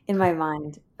in my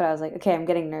mind, but I was like, okay, I'm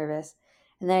getting nervous.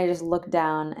 And then I just looked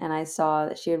down and I saw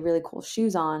that she had really cool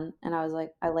shoes on. And I was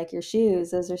like, I like your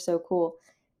shoes. Those are so cool.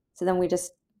 So then we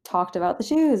just talked about the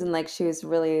shoes, and like she was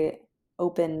really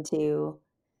open to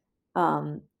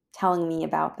um, telling me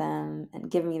about them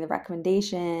and giving me the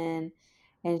recommendation.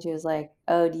 And she was like,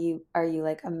 "Oh, are you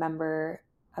like a member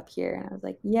up here?" And I was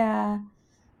like, "Yeah."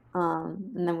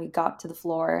 And then we got to the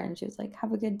floor, and she was like,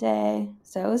 "Have a good day."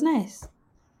 So it was nice.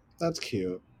 That's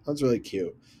cute. That's really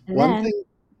cute. And One then thing.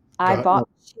 I Got no. bought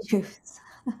shoes.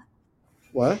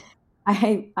 What?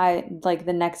 I like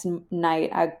the next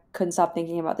night, I couldn't stop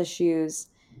thinking about the shoes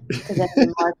because I'm in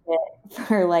the market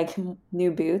for like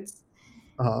new boots,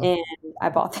 Uh-huh. and I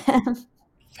bought them.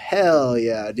 Hell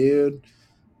yeah, dude.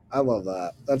 I love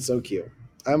that. That's so cute.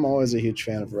 I'm always a huge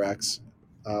fan of Rex.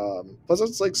 Plus,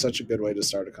 it's like such a good way to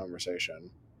start a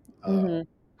conversation. Uh, Hmm.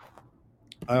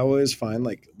 I always find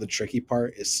like the tricky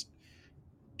part is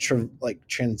like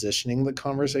transitioning the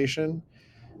conversation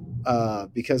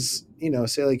because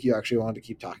say like you actually want to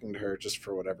keep talking to her just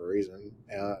for whatever reason.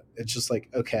 It's just like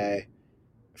okay,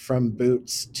 from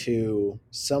boots to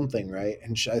something, right?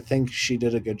 And I think she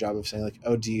did a good job of saying like,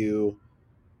 oh,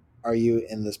 are you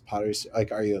in this pottery?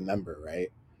 Like, are you a member, right?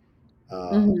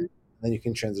 Hmm. Then you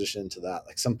can transition into that,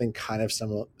 like something kind of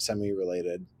semi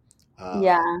related. Uh,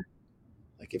 Yeah,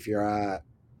 like if you're at,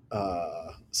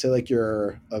 say, like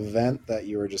your event that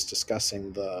you were just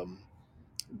discussing, the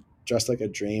dressed like a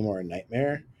dream or a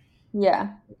nightmare.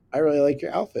 yeah, I really like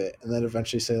your outfit, and then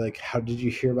eventually say like, how did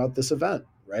you hear about this event,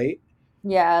 right?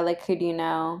 yeah. Like, who do you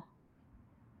know?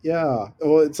 Yeah.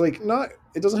 Well, it's like not.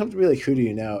 It doesn't have to be like who do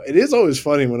you know. It is always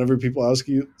funny whenever people ask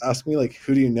me like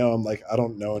who do you know. I'm like I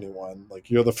don't know anyone. Like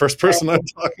you're the first person I'm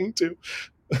talking to.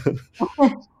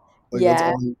 Like that's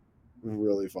Yeah, always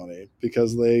really funny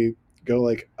because they go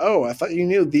like, "Oh, I thought you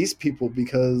knew these people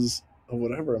because of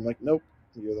whatever." I'm like, "Nope,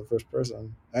 you're the first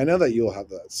person." I know that you'll have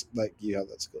that, like you have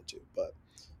that skill too, but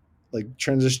like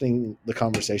transitioning the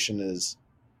conversation is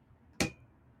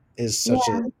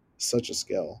yeah, such a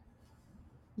skill.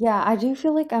 yeah. I do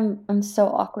feel like I'm so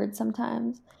awkward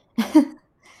sometimes.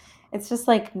 It's just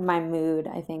like my mood,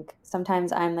 I think.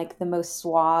 Sometimes I'm like the most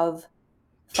suave,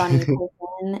 funny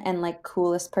person and like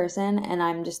coolest person, and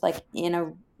I'm just like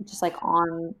just like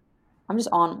on I'm just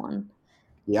on one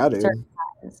Yeah, certain dude.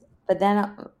 times. But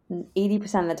then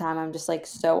 80% of the time I'm just like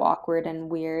so awkward and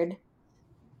weird.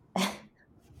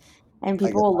 And I people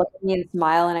get will look at me and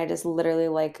smile, and I just literally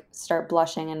like start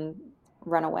blushing and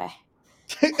run away.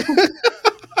 that.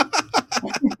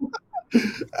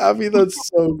 Abby, that's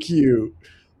so cute.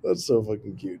 That's so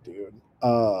fucking cute, dude.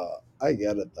 I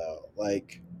get it though.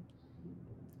 Like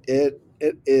it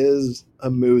is a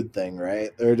mood thing,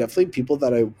 right? There are definitely people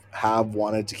that I have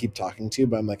wanted to keep talking to,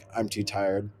 but I'm like, I'm too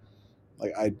tired.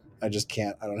 Like I just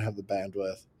can't. I don't have the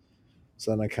bandwidth. So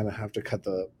then I kind of have to cut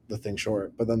the thing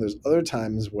short. But then there's other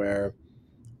times where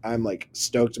I'm like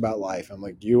stoked about life. I'm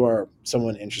like, you are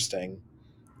someone interesting,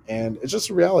 and it's just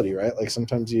a reality, right? Like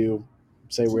sometimes you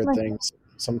say It's just weird like, things,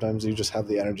 sometimes you just have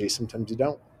the energy, sometimes you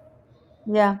don't.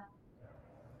 yeah.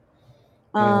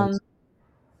 And Um,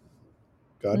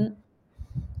 God, mm,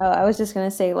 oh, I was just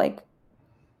gonna say like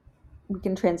we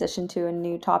can transition to a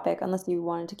new topic unless you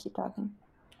wanted to keep talking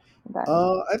about it.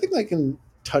 I think I can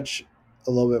touch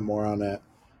a little bit more on it.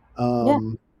 Yeah.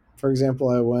 Um, for example,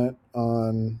 I went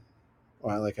on,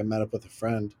 well, like I met up with a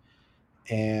friend,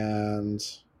 and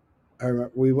I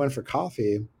remember we went for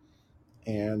coffee,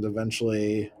 and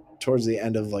eventually, towards the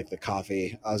end of like the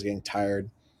coffee, I was getting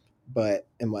tired, but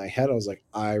in my head, I was like,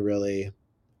 I really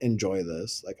enjoy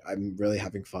this. Like, I'm really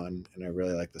having fun, and I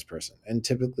really like this person. And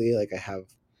typically, like, I have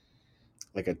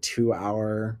like a 2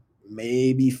 hour,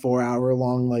 maybe 4 hour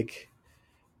long like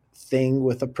thing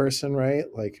with a person, right?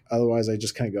 Like, otherwise, I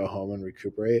just kind of go home and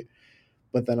recuperate.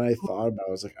 But then I thought about it,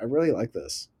 I was like, I really like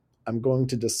this. I'm going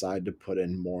to decide to put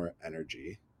in more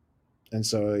energy. And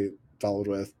so I followed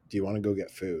with, do you want to go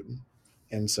get food?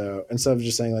 And so instead of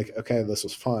just saying, like, okay, this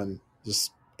was fun,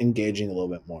 just engaging a little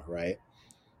bit more, right?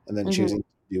 And then Hmm. choosing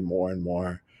to do more and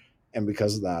more. And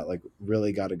because of that, like,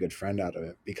 really got a good friend out of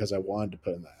it because I wanted to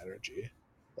put in that energy.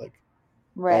 Like,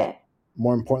 oh, Right.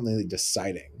 more importantly,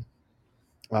 deciding.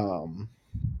 Um,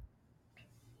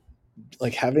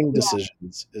 like, having Yeah,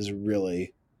 decisions is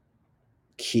really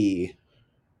key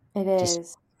it to some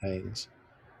is. things.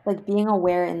 Like being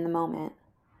aware in the moment.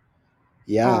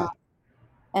 Um, Yeah.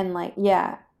 and like,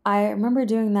 yeah, I remember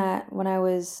doing that when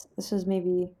this was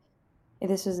maybe,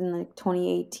 this was in like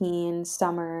 2018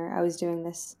 summer. I was doing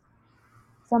this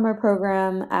summer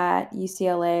program at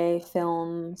UCLA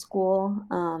Film School.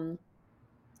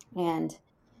 And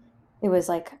it was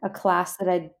like a class that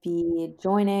I'd be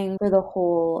joining for the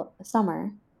whole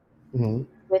summer Hmm.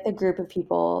 with a group of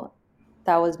people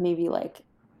that was maybe like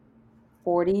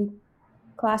 40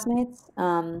 classmates,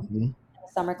 Hmm. a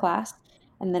summer class.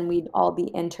 And then we'd all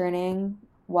be interning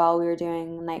while we were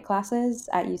doing night classes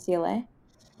at UCLA.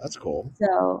 That's cool.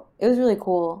 So it was really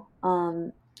cool.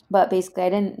 But basically, I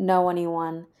didn't know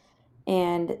anyone.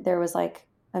 And there was like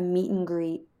a meet and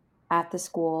greet at the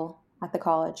school, at the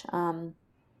college,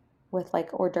 with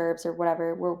like hors d'oeuvres or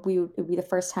whatever, where it would be the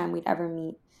first time we'd ever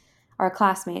meet our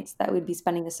classmates that we'd be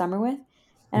spending the summer with.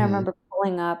 And I Hmm. remember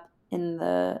pulling up in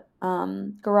the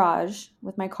garage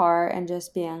with my car and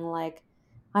just being like,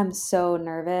 I'm so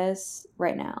nervous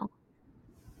right now.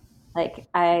 Like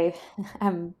I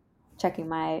am checking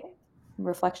my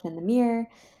reflection in the mirror.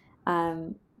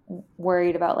 I'm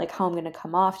worried about like how I'm going to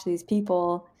come off to these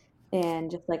people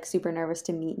and just like super nervous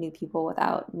to meet new people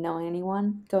without knowing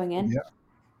anyone going in. Yeah.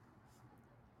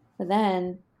 But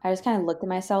then I just kind of looked at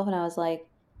myself and I was like,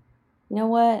 you know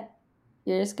what?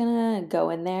 You're just gonna go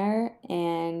in there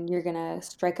and you're gonna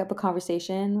strike up a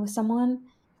conversation with someone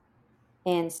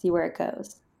and see where it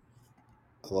goes.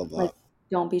 I love Like, that.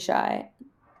 don't be shy.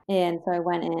 And so I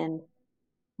went in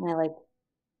and I like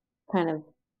kind of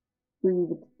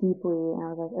breathed deeply and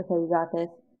I was like, okay, you got this.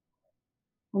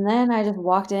 And then I just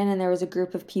walked in and there was a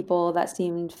group of people that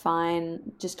seemed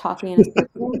fine, just talking in a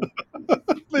circle.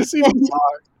 They seem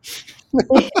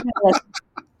Like,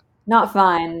 not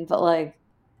fine, but like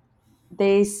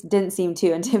didn't seem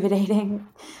too intimidating.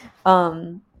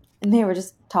 Um, and they were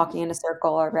just talking in a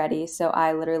circle already. So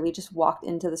I literally just walked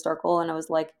into the circle and I was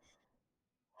like,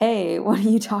 hey, what are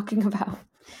you talking about?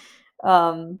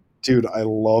 Um, dude, I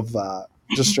love that.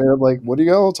 Just straight up, like, what are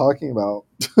you all talking about?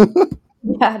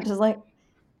 yeah, just like,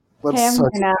 That's hey, I'm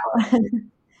such here now.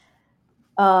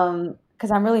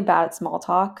 Because I'm really bad at small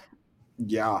talk.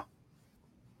 yeah.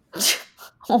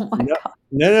 Oh my No, God.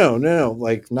 no.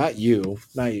 Like, not you,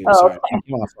 not you. Oh, Sorry, I okay.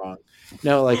 came off wrong.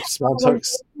 No, like I small was like,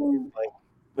 talks. Like,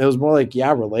 it was more like,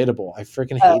 yeah, relatable. I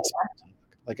freaking hate oh, small talk.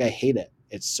 Like, I hate it.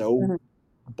 It's so mhm.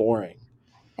 boring.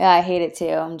 Yeah, I hate it too.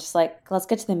 I'm just like, let's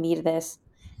get to the meat of this.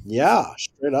 Yeah,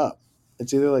 straight up.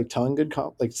 It's either like telling good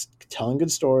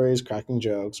stories, cracking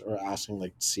jokes, or asking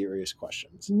like serious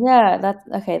questions. Yeah, that's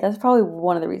okay. That's probably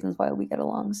one of the reasons why we get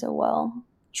along so well.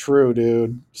 True,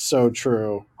 dude. So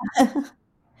true.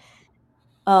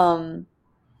 Um,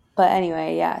 but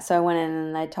anyway, yeah. So I went in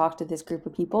and I talked to this group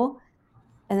of people,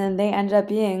 and then they ended up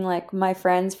being like my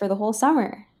friends for the whole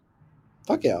summer.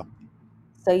 Fuck yeah.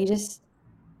 So you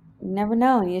never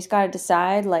know. And you just got to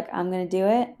decide, like, I'm going to do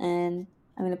it and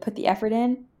I'm going to put the effort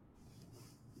in,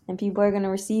 and people are going to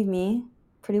receive me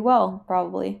pretty well,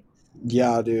 probably.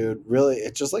 Yeah, dude. Really,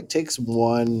 it just like takes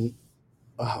one.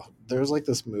 Oh, there's like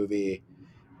this movie.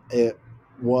 It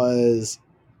was.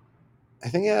 I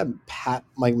think it had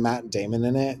Matt Damon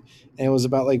in it, and it was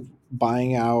about like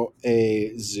buying out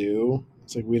a zoo.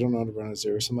 It's like we don't know how to run a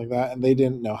zoo or something like that, and they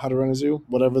didn't know how to run a zoo,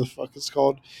 whatever the fuck it's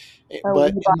called. Oh,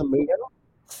 But we in bought the movie,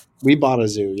 we bought a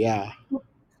zoo, yeah,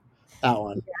 that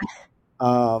one.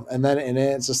 And then in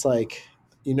it, it's just like,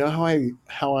 you know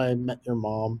how I met your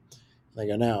mom. And I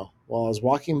go, no. Well, I was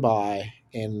walking by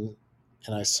and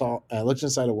I looked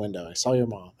inside a window. I saw your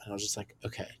mom, and I was just like,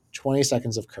 okay, 20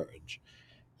 seconds of courage,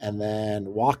 and then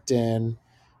walked in,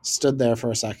 stood there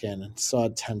for a second, and still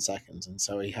had 10 seconds, and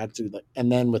so he had to like,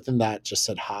 and then within that, just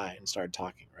said hi and started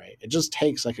talking. Right? It just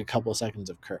takes like a couple of seconds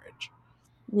of courage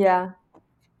yeah,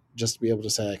 just to be able to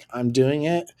say like, I'm doing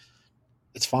it.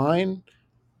 It's fine,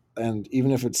 and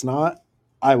even if it's not,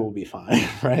 I will be fine.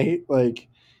 Right? Like,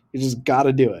 you just got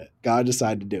to do it. Got to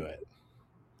decide to do it.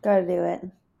 gotta do it.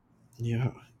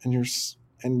 Yeah, and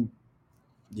and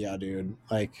yeah, dude.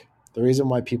 Like, the reason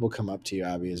why people come up to you,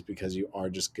 Abby, is because you are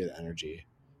just good energy.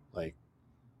 Like,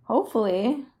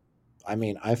 Hopefully. I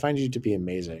mean, I find you to be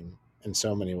amazing in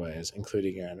so many ways,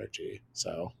 including your energy.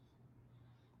 So,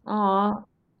 Aw,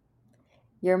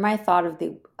 you're my thought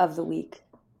of the week.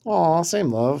 oh,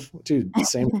 same love, dude.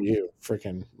 Same to you.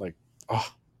 Freaking like,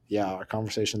 oh yeah, our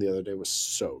conversation the other day was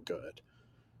so good,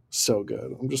 so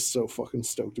good. I'm just so fucking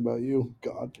stoked about you.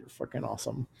 God, you're fucking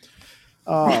awesome.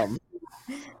 Um,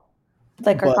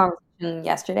 Like our but conversation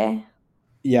yesterday.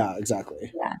 yeah,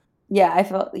 exactly. Yeah. Yeah, I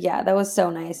felt yeah, that was so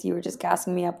nice. You were just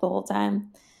gassing me up the whole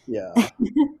time. Yeah,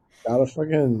 gotta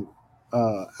fucking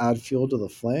add fuel to the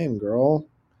flame, girl.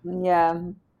 Yeah.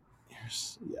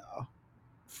 Yeah,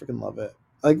 freaking love it.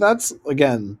 Like, that's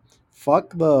again, fuck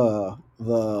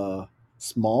the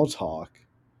small talk.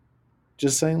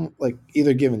 Just saying, like,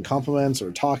 either giving compliments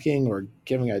or talking or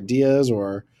giving ideas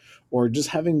or just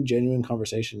having genuine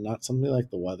conversation, not something like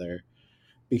the weather.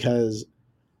 Because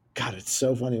God, it's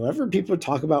so funny. Whenever people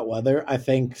talk about weather, I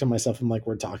think to myself, I'm like,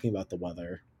 we're talking about the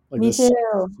weather. Like, Me this sucks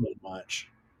too. so much.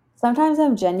 Sometimes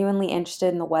I'm genuinely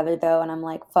interested in the weather though, and I'm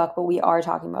like, fuck, but we are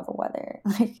talking about the weather.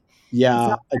 Like it's not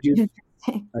Yeah, that interesting.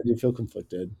 I do feel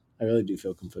conflicted. I really do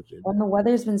feel conflicted. When the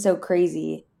weather's been so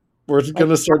crazy. We're Like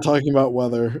gonna start talking about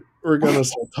weather. We're gonna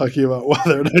start talking about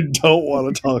weather, and I don't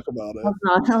want to talk about it. let's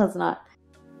not, let's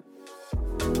not.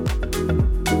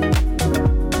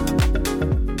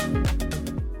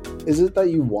 Is it that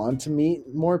you want to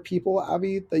meet more people,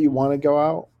 Abby? That you want to go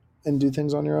out and do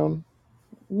things on your own?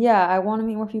 Yeah, I want to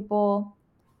meet more people.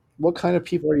 What kind of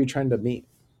people are you trying to meet?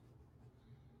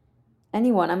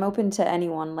 Anyone. I'm open to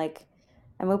anyone. Like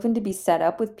I'm open to be set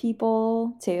up with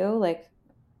people too. Like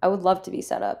I would love to be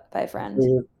set up by a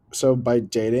friend. So by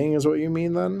dating is what you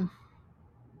mean then?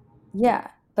 Yeah,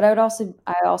 but I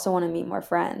also want to meet more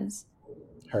friends.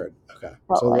 Heard. Okay.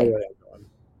 But So the like way I'm going.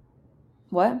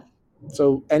 what?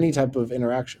 So any type of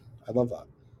interaction. I love that.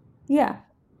 Yeah.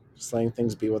 Just letting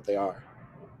things be what they are.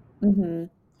 Mhm.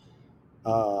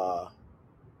 Uh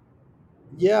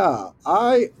yeah,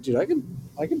 I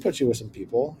can put you with some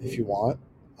people if you want.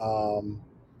 Um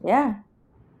Yeah.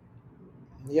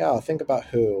 yeah, I'll think about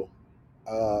who.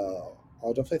 Uh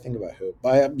I'll definitely think about who.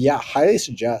 But yeah, highly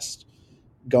suggest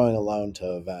going alone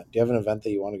to an event. Do you have an event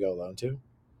that you want to go alone to?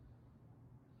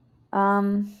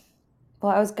 Um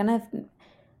well, I was gonna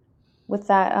with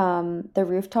that the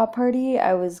rooftop party,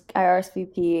 I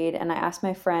RSVP'd and I asked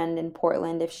my friend in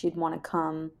Portland if she'd want to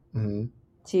come Mm-hmm.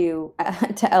 to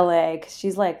to LA because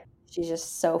she's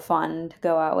just so fun to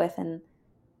go out with and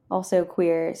also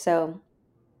queer, so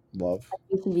Love.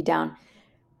 you should be down.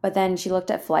 But then she looked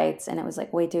at flights and it was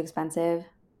like way too expensive.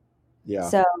 Yeah.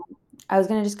 So I was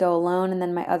gonna just go alone, and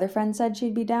then my other friend said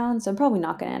she'd be down, so I'm probably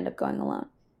not gonna end up going alone.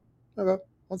 Okay.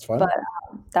 That's But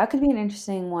fine. that could be an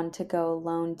interesting one to go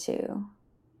alone to,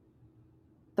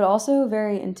 but also a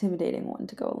very intimidating one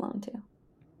to go alone to.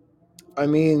 I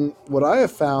mean, what I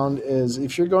have found is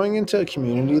if you're going into a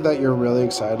community that you're really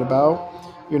excited about,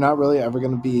 you're not really ever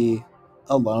going to be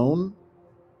alone.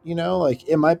 You know, like,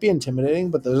 it might be intimidating,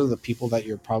 but those are the people that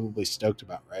you're probably stoked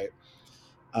about, right?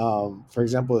 For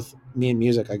example, with me and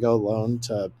music, I go alone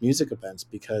to music events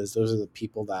because those are the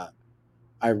people that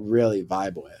I really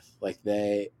vibe with. Like,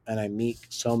 and I meet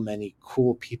so many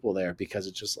cool people there because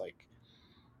it's just like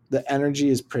the energy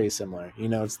is pretty similar. You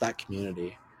know, it's that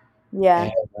community. Yeah,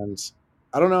 And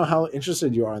I don't know how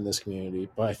interested you are in this community,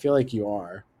 but I feel like you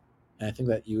are. And I think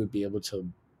that you would be able to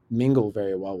mingle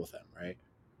very well with them, right?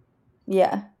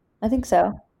 yeah, I think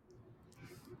so.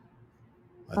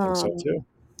 I think so Um, too.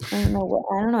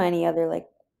 I don't know any other like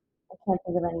I can't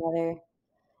think of any other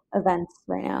events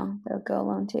right now that I would go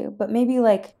alone to, but maybe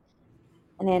like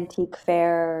an antique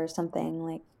fair or something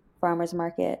like farmers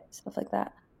market stuff like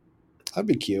that. That'd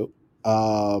be cute.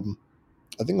 Um,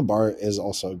 I think a bar is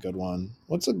also a good one.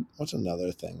 What's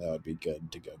another thing that would be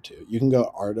good to go to? You can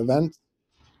go art events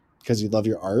because you love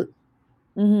your art.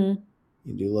 Mm-hmm.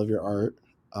 You do love your art.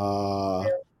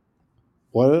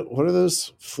 What are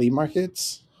those flea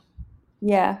markets?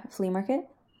 Yeah, flea market.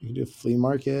 You can do a flea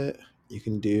market. You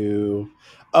can do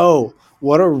oh,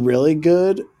 what are really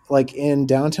good like in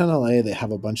downtown LA they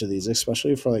have a bunch of these,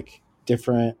 especially for like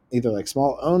different either like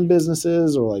small owned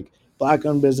businesses or like black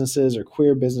owned businesses or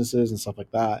queer businesses and stuff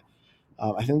like that.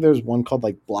 I think there's one called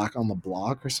like Black on the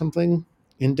Block or something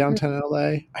in downtown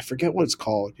LA. I forget what it's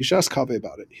called. You should ask Copy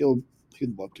about it.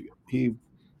 He'd love to. He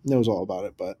knows all about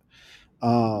it, but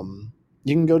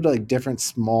you can go to like different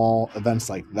small events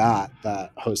like that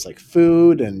host like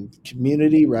food and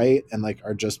community, right? And like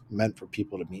are just meant for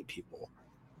people to meet people.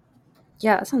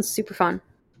 Yeah, that sounds super fun.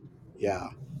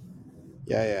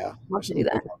 Yeah, yeah. Love There's to do some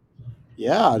good that. ones.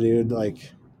 Yeah, dude. Like,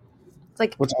 It's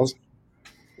like, what's else?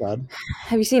 God,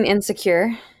 have you seen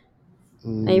Insecure?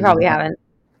 And you probably mm, haven't.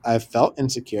 I felt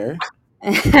insecure.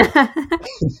 that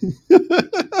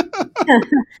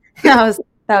was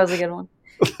that was a good one.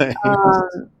 Thanks.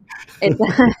 Um, it's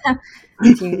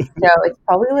it's a TV show. It's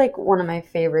probably like one of my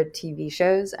favorite TV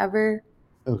shows ever.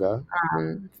 Okay.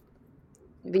 Um,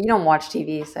 but you don't watch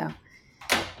TV, so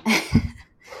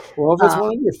Well, if it's um,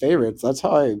 one of your favorites, that's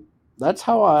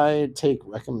how I take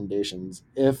recommendations.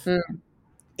 mm,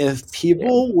 If yeah,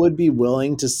 people would be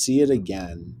willing to see it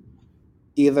again,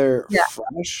 either yeah,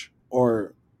 fresh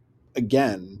or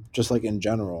again, just like in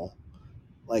general,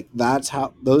 like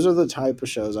those are the type of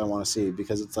shows I want to see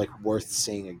because it's like worth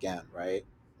seeing again, right?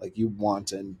 Like you want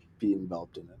to be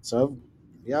enveloped in it. So,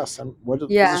 yes, what is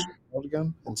this yeah. show called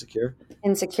again? Insecure.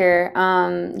 Insecure.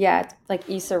 Yeah, it's like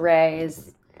Issa Rae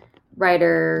is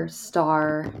writer,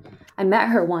 star. I met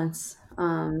her once,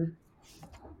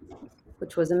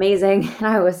 which was amazing, and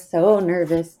I was so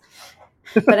nervous.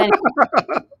 But anyway,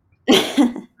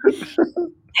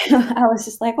 I was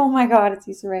just like, "Oh my god, it's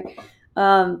Issa Rae."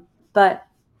 But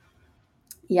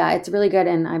yeah, it's really good,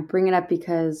 and I bring it up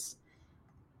because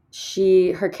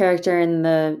her character in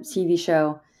the TV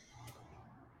show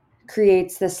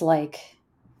creates this like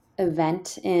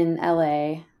event in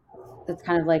LA that's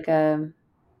kind of like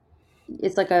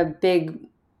it's like a big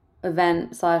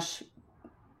event slash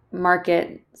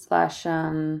market slash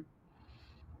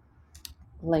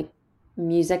like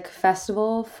music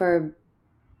festival for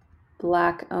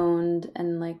black owned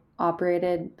and like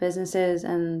operated businesses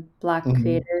and black Hmm.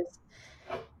 creators,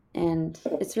 and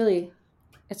it's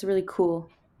really cool.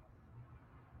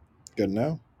 Good to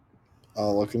know.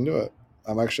 I'll look into it.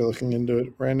 I'm actually looking into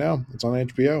it right now. It's on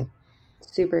HBO.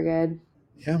 Super good.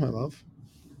 Yeah, my love.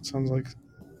 Sounds like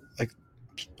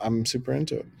I'm super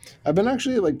into it. I've been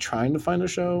actually like trying to find a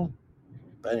show,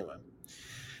 but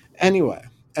anyway,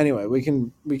 anyway, we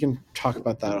can talk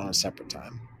about that on a separate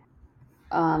time.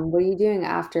 What are you doing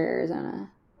after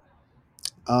Arizona?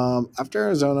 After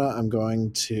Arizona, I'm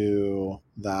going to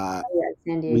that Oh, yeah,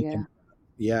 San weekend. Diego.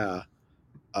 Yeah.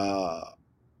 Uh,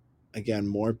 again,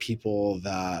 more people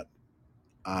that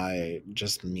I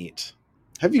just meet.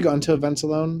 Have you gone to events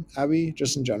alone, Abby?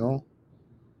 Just in general?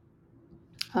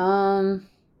 um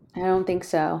I don't think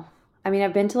so. I mean,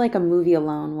 I've been to like a movie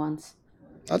alone once.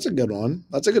 That's a good one.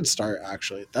 That's a good start,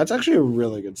 actually. That's actually a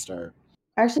really good start.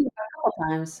 Actually, a couple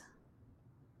times.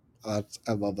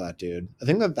 I love that, dude. I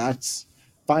think that's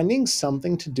finding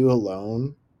something to do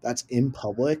alone that's in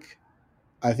public.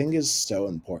 I think is so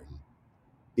important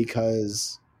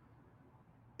because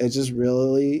it's just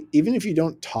really even if you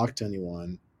don't talk to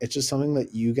anyone, it's just something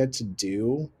that you get to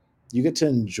do. You get to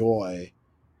enjoy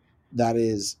that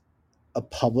is a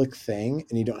public thing,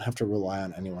 and you don't have to rely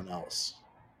on anyone else.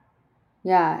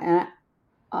 Yeah, and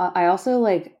I also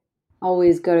like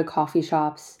always go to coffee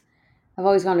shops. I've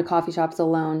always gone to coffee shops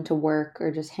alone to work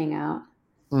or just hang out.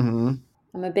 Hmm.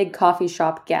 I'm a big coffee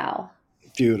shop gal.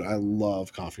 Dude, I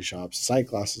love coffee shops. Sight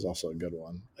Glass is also a good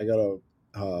one. I got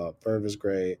a Verve is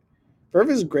great. Verve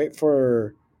is great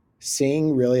for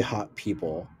seeing really hot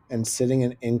people and sitting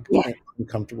Yeah. in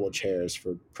uncomfortable chairs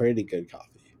for pretty good coffee.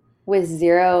 With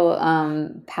zero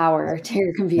power to your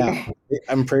Yeah, computer.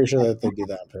 I'm pretty sure that they do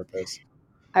that on purpose.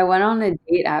 I went on a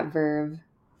date at Verve.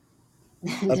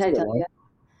 Did That's a I good tell one. you?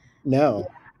 No,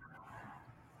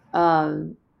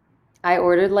 Um, I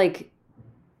ordered like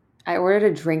I ordered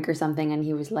a drink or something, and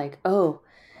he was like, "Oh,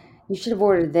 you should have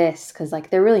ordered this because like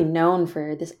they're really known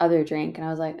for this other drink." And I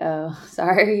was like, "Oh,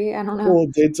 sorry, I don't know." cool.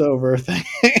 Date's over.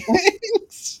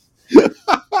 Thanks.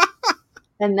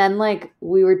 And then like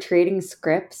we were trading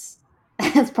scripts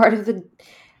as part of the.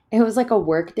 It was like a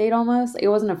work date almost. It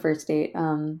wasn't a first date.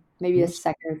 Maybe a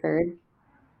second or third.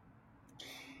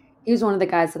 He was one of the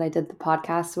guys that I did the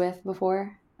podcast with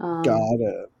before. Got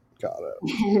it. Got it.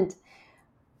 And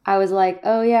I was like,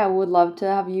 "Oh yeah, would love to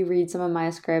have you read some of my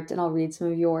script and I'll read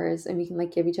some of yours and we can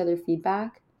like give each other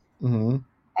feedback." Mm-hmm.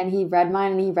 And he read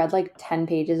mine and he read like 10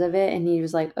 pages of it and he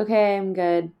was like, "Okay, I'm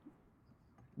good."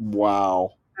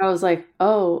 Wow. I was like,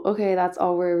 "Oh, okay, that's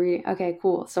all we're reading. Okay,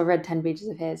 cool." So I read 10 pages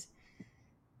of his,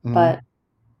 Mm-hmm. but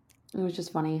it was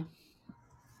just funny.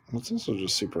 That's also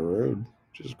just super rude.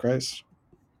 Jesus Christ.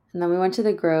 And then we went to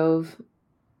the Grove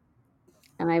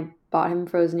and I bought him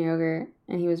frozen yogurt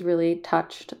and he was really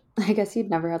touched. I guess he'd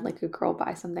never had like a girl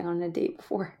buy something on a date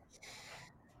before.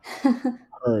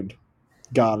 Heard.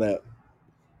 Got it.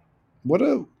 What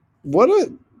a what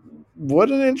a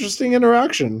what an interesting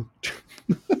interaction.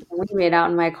 We made out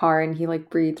in my car and he like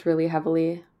breathed really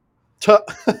heavily.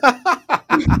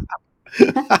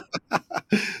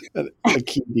 A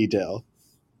key detail.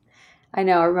 I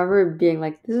know. I remember being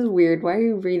like, "This is weird. Why are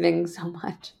you breathing so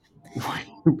much?" Why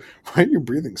are you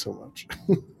breathing so much?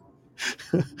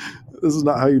 This is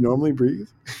not how you normally breathe.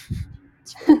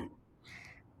 It's funny.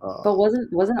 But Uh,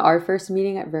 wasn't our first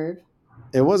meeting at Verve?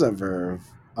 it was at Verve.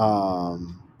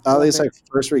 I At love least Verve. like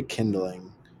first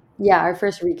rekindling. Yeah, our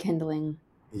first rekindling.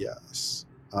 Yes.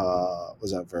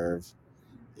 Was at Verve.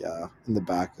 Yeah, in the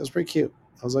back. It was pretty cute.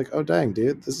 I was like, oh dang,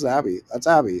 dude, this is Abbie. That's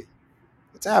Abbie.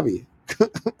 That's Abbie.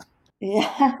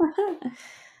 Yeah.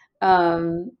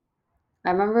 um,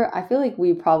 I remember. I feel like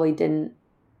we didn't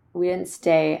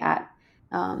stay at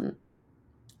um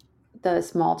the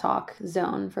small talk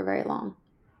zone for very long.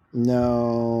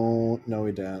 No, no,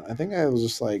 we didn't. I think I was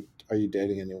just like, are you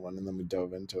dating anyone? And then we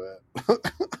dove into it.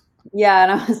 Yeah,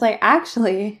 and I was like,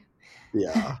 actually,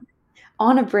 Yeah.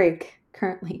 on a break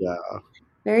currently. Yeah.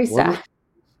 Very What a, sad.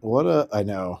 I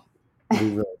know. We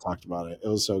really talked about it. It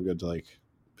was so good to like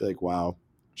be like, wow,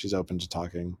 she's open to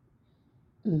talking.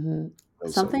 hmm It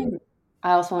was so good. Something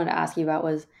I also wanted to ask you about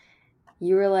was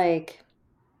you were like,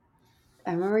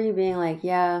 I remember you being like,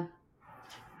 yeah,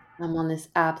 I'm on this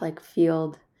app like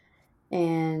Field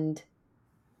and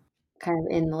kind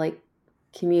of in like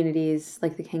communities,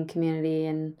 like the King community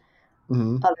and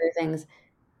Hmm. other things.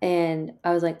 And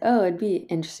I was like, oh, I'd be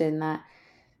interested in that.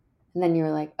 And then you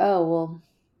were like, oh, well,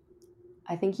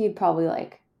 I think you'd probably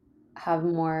like have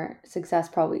more success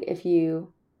probably if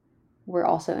you were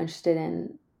also interested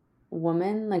in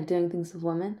women, like doing things with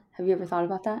women. Have you ever thought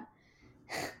about that?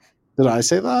 Did I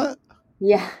say that?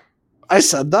 Yeah. I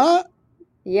said that?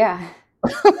 Yeah.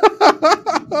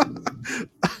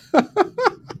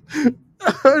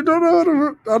 I don't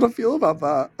know how to feel about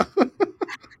that.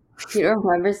 You don't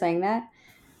remember saying that?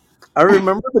 I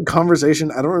remember the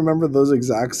conversation. I don't remember those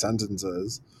exact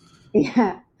sentences.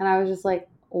 Yeah. And I was just like,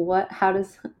 what? How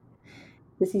does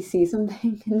he see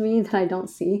something in me that I don't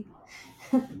see?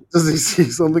 Does he see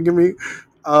something in me?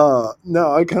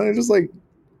 No, I kind of just like,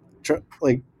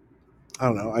 like, I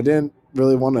don't know. I didn't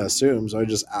really want to assume, so I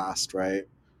just asked, right?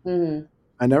 hmm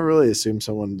I never really assumed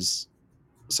someone's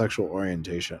sexual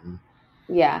orientation.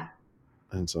 Yeah.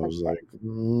 And so I That's was like,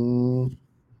 right.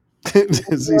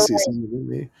 does he see something in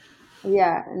me?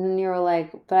 Yeah, and then you were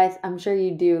like, "But I'm sure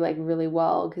you do like really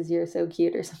well because you're so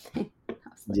cute or something." I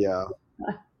was like, Yeah.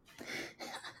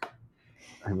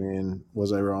 I mean,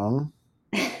 was I wrong?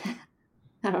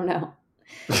 I don't know,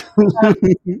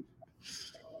 You're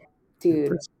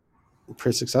dude.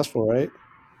 pretty successful, right?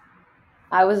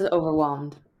 I was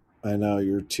overwhelmed. I know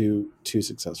you're too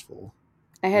successful.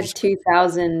 I You're had just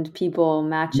 2,000 people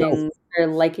no matching or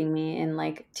liking me in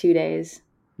like 2 days.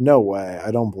 no way.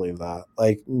 I don't believe that.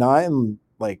 Like not in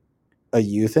like a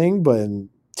you thing, but in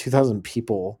 2,000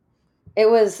 people. It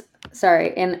was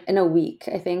sorry in a week.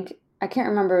 I think I can't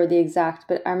remember the exact,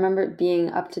 but I remember it being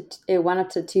up to it went up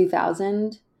to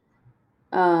 2,000.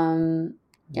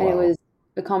 And it Wow, was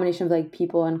a combination of like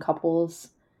people and couples.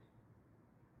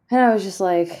 And I was just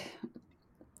like,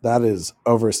 that is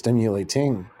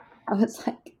overstimulating. I was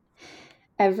like,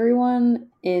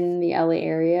 everyone in the LA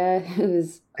area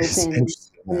who's It's open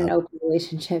interesting in in an that. open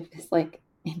relationship is like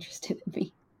interested in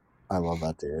me. I love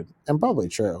that dude, and probably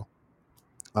true.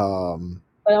 Um,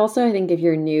 But also, I think if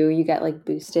you're new, you get like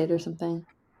boosted or something.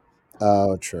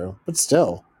 oh, true, but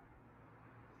still,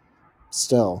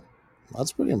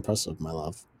 that's pretty impressive, my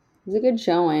love. It was a good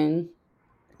showing.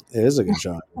 It is a good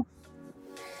showing.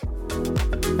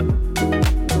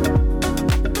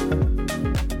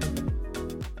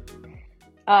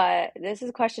 This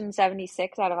is question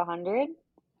 76 out of 100.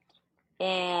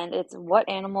 And it's what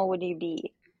animal would you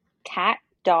be? Cat,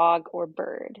 dog, or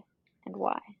bird? And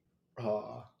why?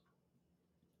 Uh,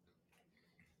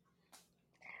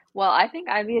 Well, I think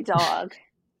I'd be a dog.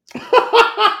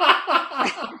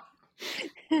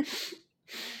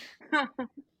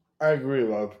 I agree,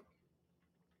 love.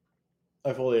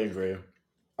 I fully agree.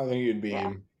 I think you'd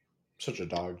Yeah. be such a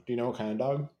dog. Do you know what kind of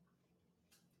dog?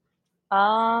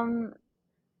 I'm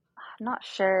not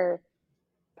sure.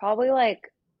 Probably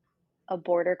like a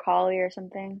border collie or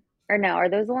something. Or no, are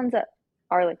those the ones that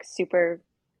are like super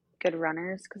good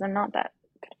runners? Because I'm not that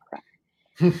good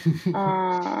of a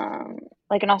runner.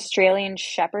 Like an Australian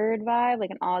Shepherd vibe, like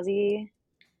an Aussie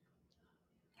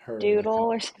Heard of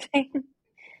Doodle or something.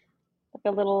 Like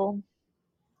a little,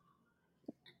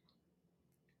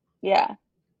 yeah,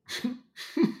 that.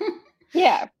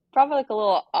 yeah, probably like a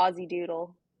little Aussie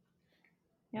Doodle.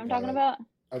 You know what I'm Got talking it. about?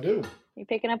 I do. You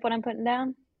picking up what I'm putting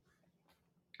down?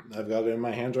 I've got it in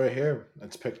my hands right here.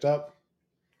 It's picked up.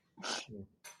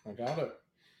 I got it.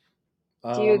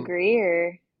 Do you Um, agree,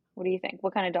 or what do you think?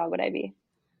 What kind of dog would I be?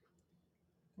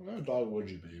 what kind of dog would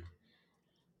you be?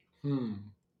 Hmm.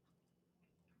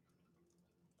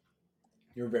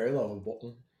 You're very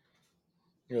lovable.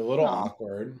 You're a little Oh,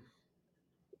 awkward,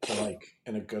 but like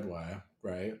in a good way,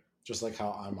 right? Just like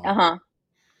how I'm awkward. uh-huh.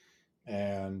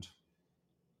 And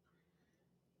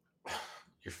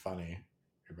you're funny.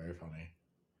 You're very funny.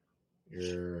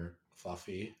 You're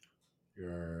fluffy.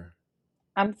 You're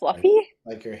I'm like fluffy?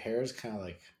 your hair is kind of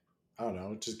like, I don't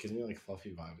know, it just gives me like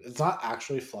fluffy vibes. It's not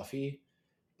actually fluffy,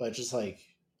 but just like,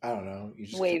 I don't know, you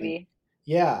just kind of, Wavy.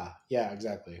 yeah,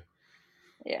 exactly.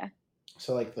 Yeah.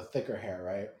 So like the thicker hair,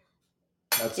 right?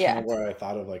 That's kind Yeah. of where I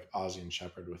thought of like Aussie and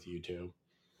Shepherd with you too.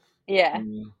 Yeah.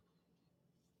 Mm,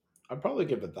 I'd probably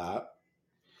give it that.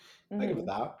 I give it Hmm.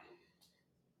 that. I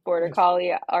Border think it's pretty.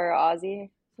 Collie or Aussie,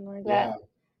 something like that.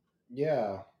 Yeah,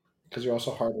 yeah. Because you're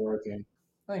also hardworking.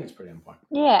 I think it's pretty on point.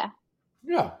 Yeah.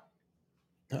 Yeah.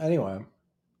 Anyway,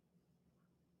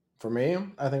 for me,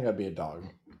 I think I'd be a dog.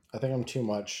 I think I'm too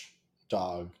much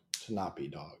dog to not be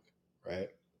dog, right?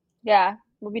 Yeah.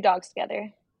 We'll be dogs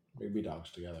together. We'd be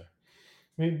dogs together.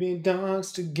 We'd be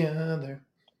dogs together.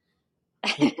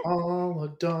 We're all a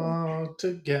dog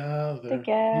together. You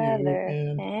Together.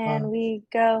 and I. And we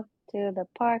go to the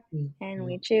park and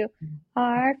we chew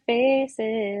our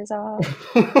faces off.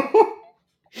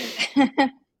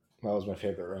 That was my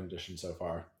favorite rendition so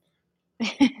far.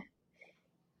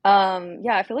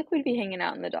 Yeah, I feel like we'd be hanging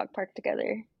out in the dog park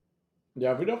together.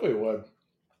 Yeah, we definitely would.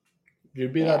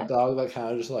 You'd be that Yeah. dog that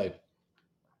kind of just like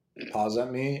paws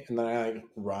at me, and then I like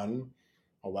run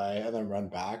away, and then run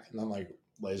back, and then like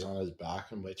lays on his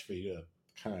back and waits for you to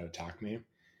kind of attack me.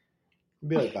 It'd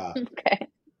be like that. Okay.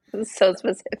 This is so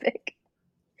specific.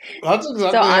 That's So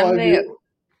exactly how I'm I the view.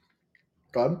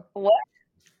 God, what?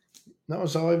 that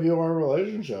was how I view our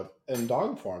relationship in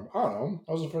dog form. I don't know.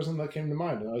 That was the first thing that came to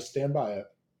mind, and I stand by it.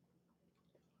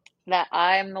 That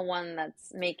I'm the one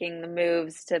that's making the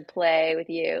moves to play with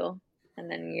you. And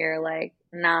then you're like,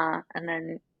 nah. And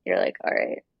then you're like, all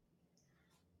right.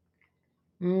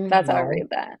 That's how I No, read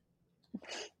that.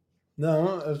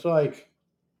 no, it's like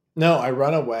no. I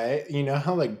run away. You know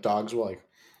how like dogs will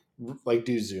like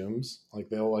do zooms, like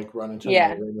they'll like run into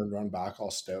another Yeah. room and run back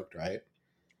all stoked, right?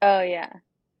 Oh, yeah.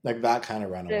 Like that kind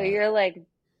of run So away. you're like,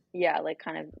 yeah, like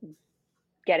kind of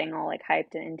getting all like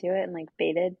hyped into it and like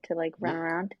baited to like run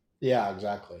around. Yeah,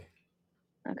 exactly.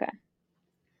 Okay.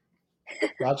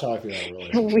 That's how I feel in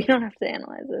a We relationship. don't have to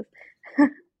analyze this.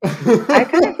 I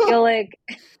kind of feel like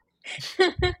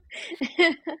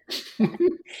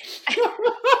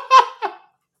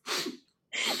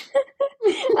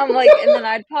I'm like, and then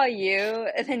I'd paw you,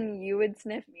 and then you would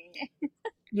sniff me.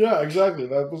 Yeah, exactly.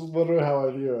 That was literally how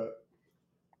I view it.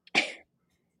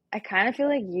 I kind of feel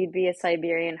like you'd be a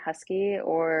Siberian Husky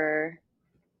or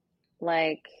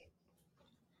like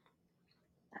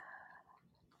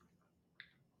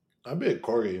I'd be a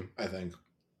corgi, I think.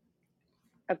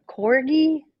 a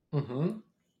corgi. Mm-hmm.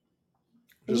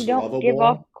 You Just don't give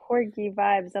off lovable. corgi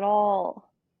vibes at all.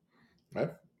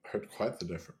 I've heard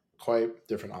quite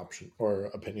different option or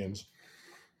opinions.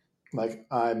 Like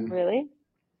I'm Really?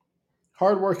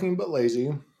 hardworking but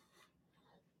lazy.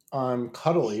 I'm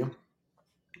cuddly.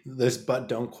 This butt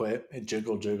don't quit. It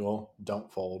jiggle jiggle,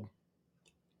 don't fold.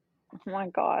 Oh my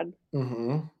God.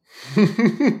 Mm-hmm.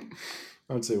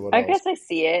 Let's see what I else. guess I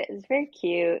see it. It's very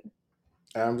cute.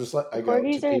 And I'm just like I But go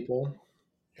to corgis are, people.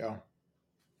 Yeah.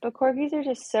 but corgis are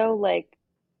just so like,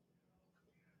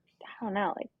 I don't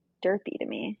know, like derpy to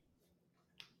me.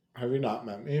 Have you not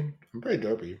met me? I'm pretty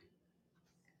derpy.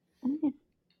 Mm,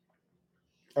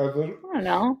 I, lit- I don't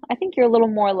know. I think you're a little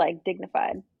more like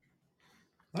dignified.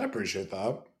 I appreciate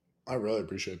that. I really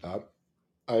appreciate that.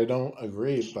 I don't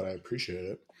agree, but I appreciate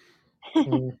it.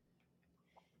 Mm,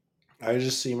 I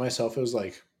just see myself as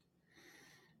like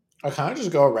I kind of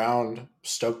just go around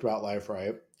stoked about life,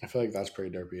 right? I feel like that's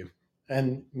pretty derpy.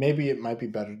 And maybe it might be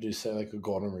better to say like a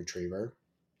golden retriever.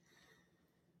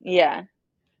 Yeah,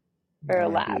 or That a might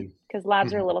lab, be because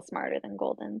labs are a mhm, little smarter than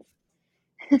Goldens.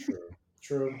 true.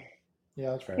 True.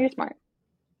 Yeah, that's fair. You're smart.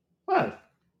 Well,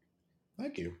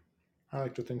 thank you. I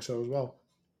like to think so as well.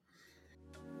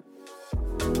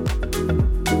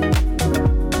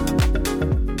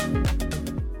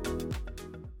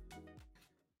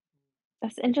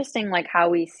 That's interesting, like how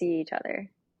we see each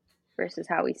other versus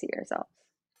how we see ourselves.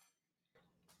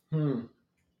 Hmm.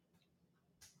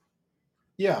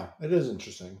 Yeah, it is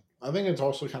interesting. I think it's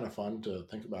also kind of fun to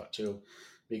think about too,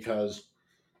 because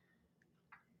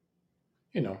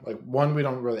like one, we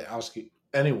don't really ask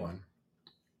anyone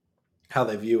how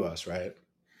they view us, right?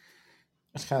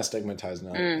 It's kind of stigmatized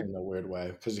Mm, in a weird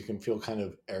way because you can feel kind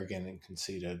of arrogant and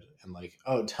conceited and like,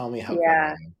 oh, tell me how good I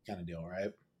yeah, am, kind of deal,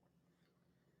 right?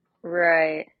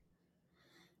 right.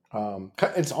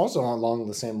 It's also along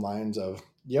the same lines of,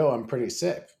 yo, I'm pretty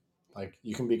sick. Like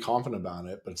you can be confident about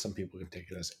it, but some people can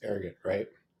take it as arrogant, right?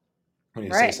 When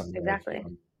you say Right, something like, exactly.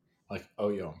 like, oh,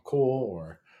 yo, I'm cool,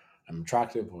 or I'm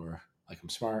attractive, or like I'm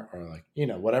smart, or like,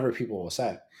 whatever people will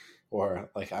say, or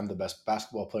like I'm the best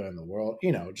basketball player in the world,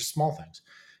 just small things.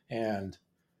 And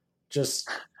just,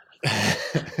 and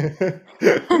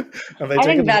they I take it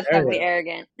think as that's definitely arrogant.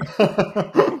 arrogant.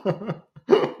 I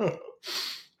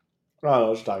don't know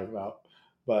what you're talking about,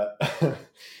 but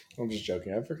I'm just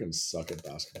joking. I freaking suck at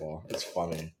basketball. It's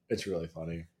funny. It's really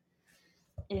funny.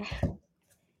 Yeah.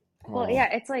 Well, Um, yeah,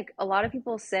 it's like a lot of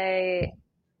people say,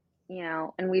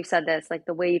 and we've said this, like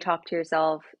the way you talk to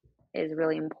yourself is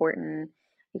really important.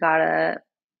 You gotta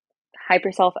hype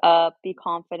yourself up, be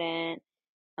confident,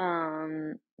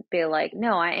 um, be like,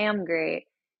 no, I am great.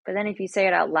 But then if you say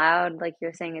it out loud, like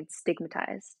you're saying, it's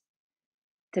stigmatized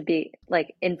to be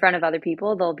like in front of other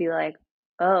people, they'll be like,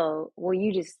 oh, well,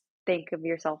 you just think of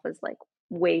yourself as like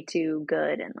way too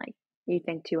good and like you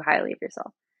think too highly of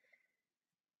yourself.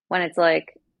 When it's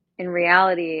like, in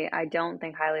reality, I don't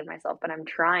think highly of myself, but I'm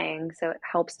trying. So it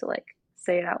helps to like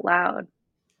say it out loud,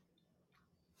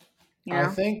 you I know?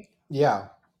 think, yeah,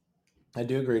 I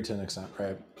do agree to an extent,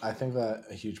 right? I think that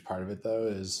a huge part of it, though,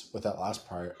 is with that last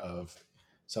part of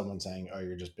someone saying, oh,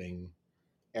 you're just being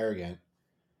arrogant.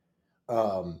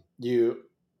 You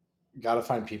got to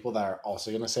find people that are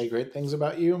also going to say great things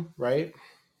about you, right?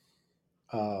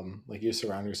 Like you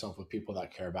surround yourself with people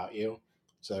that care about you.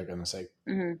 So they're going to say,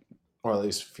 Hmm. or at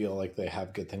least feel like they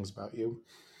have good things about you,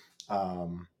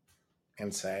 um,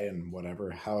 and say, and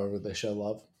whatever, however they show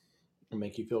love and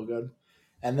make you feel good.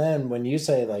 And then when you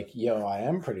say like, "Yo, I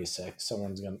am pretty sick,"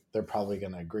 they're probably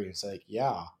gonna agree and say like,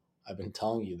 "Yeah, I've been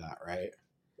telling you that, right?"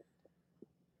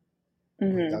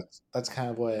 Like Hmm. that's kind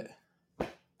of what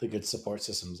the good support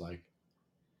system's like.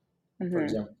 For Hmm.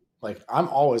 example, like I'm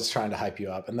always trying to hype you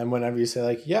up, and then whenever you say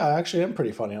like, "Yeah, actually, I'm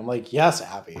pretty funny," I'm like, "Yes,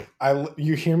 Abby,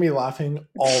 you hear me laughing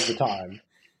all the time."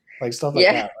 Like stuff like Yeah.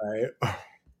 that, right?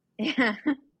 Yeah.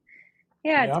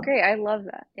 Yeah, it's Yeah. great. I love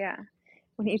that. Yeah.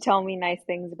 When you tell me nice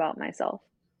things about myself.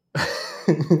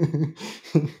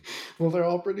 Well, they're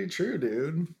all pretty true,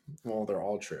 dude. Well, they're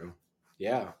all true.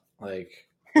 Yeah. Like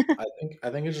I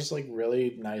think it's just like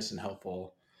really nice and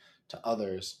helpful to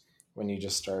others when you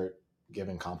just start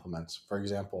giving compliments. For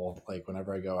example, like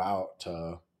whenever I go out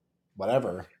to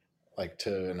whatever, like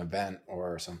to an event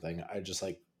or something, I just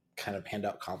like kind of hand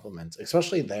out compliments,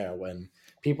 especially there when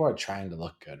people are trying to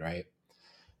look good, right?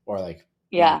 Or like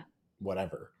Yeah. be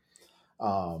whatever.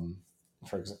 Um,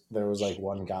 there was like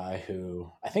one guy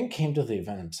who I think came to the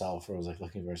event himself or was like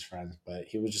looking for his friends, but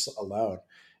he was just alone.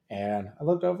 And I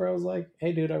looked over, I was like,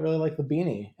 "Hey, dude, I really like the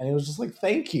beanie." And he was just like,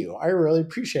 "Thank you. I really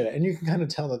appreciate it." And you can kind of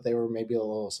tell that they were maybe a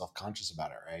little self conscious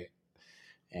about it, right?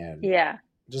 And Yeah.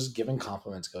 just giving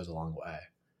compliments goes a long way.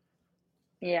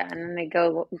 Yeah. And then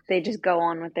they just go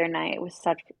on with their night with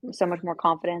so much more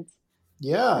confidence.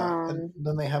 Yeah, and Um,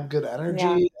 then they have good yeah.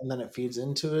 energy, and then it feeds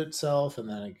into itself, and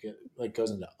then like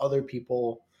goes into other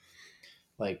people.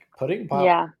 Like putting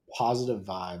Yeah. positive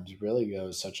vibes really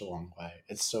goes such a long way.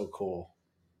 It's so cool.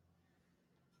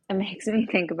 It makes me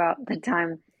think about the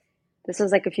time. This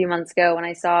was like a few months ago when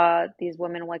I saw these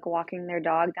women like walking their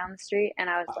dog down the street, and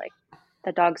I was like,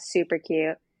 "That dog's super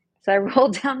cute." So I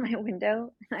rolled down my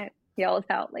window and I yelled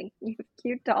out like, "You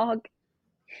cute dog!"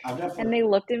 I've And definitely, they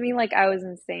looked at me like I was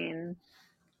insane.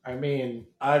 I mean,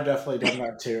 I've definitely done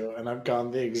that too, and I've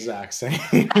gotten the exact same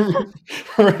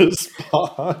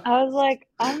response. I was like,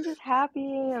 "I'm just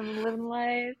happy. I'm living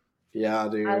life. Yeah,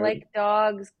 I dude. like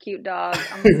dogs, cute dogs.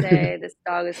 I'm gonna say this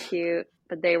dog is cute."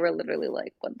 But they were literally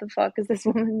like, "What the fuck is this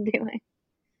woman doing?"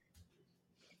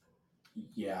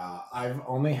 Yeah, I've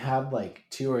only had like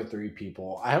two or three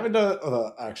people. I haven't done.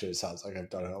 Actually, it sounds like I've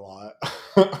done it a lot.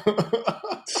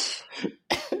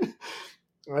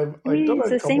 I've I like done mean, it's it a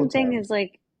the couple same of thing times. as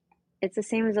like it's the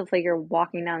same as if like you're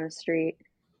walking down the street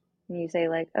and you say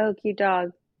like, "Oh, cute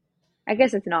dog." I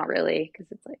guess it's not really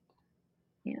because it's like,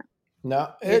 you know,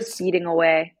 No, you're it's speeding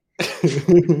away.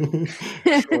 true.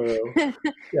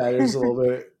 Yeah, it is a little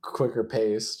bit quicker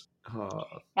paced.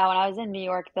 Yeah, when I was in New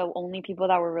York, the only people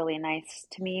that were really nice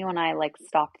to me when I like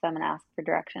stopped them and asked for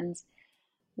directions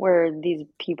were these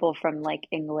people from like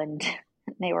England.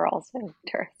 They were also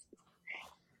tourists.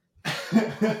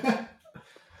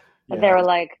 But they Yeah. were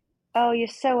like, "Oh, you're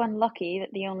so unlucky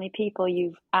that the only people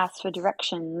you've asked for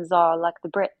directions are like the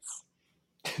Brits."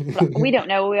 But we don't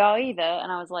know who we are either.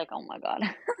 And I was like, "Oh my God."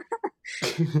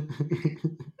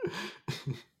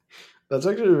 That's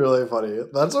actually really funny.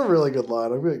 That's a really good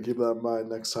line. I'm gonna keep that in mind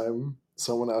next time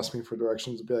someone asks me for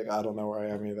directions. Be like, I don't know where I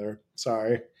am either.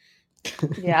 Sorry.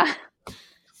 Yeah.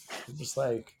 Just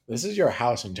like, this is your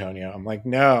house, Antonio. I'm like,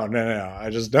 no, no, no, no. I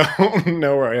just don't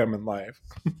know where I am in life.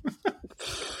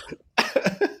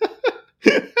 I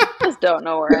Just don't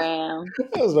know where I am,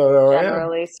 just don't know where I am.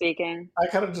 generally speaking. I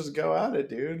kind of just go at it,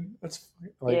 dude. That's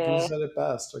like you Yeah. said it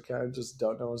best. Okay, I just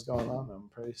don't know what's going on. I'm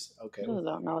pretty okay with Just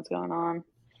that. don't know what's going on.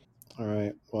 All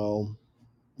right. Well,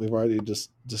 we've already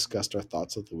just discussed our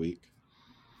thoughts of the week.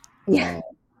 Yeah. Uh,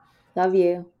 Love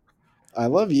you. I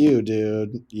love you,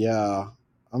 dude. Yeah.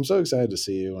 I'm so excited to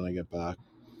see you when I get back.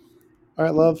 All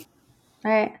right, love.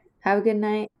 All right. Have a good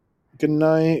night. Good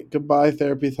night. Goodbye,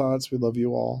 therapy thoughts. We love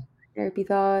you all. Therapy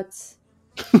thoughts.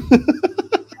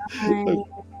 Bye.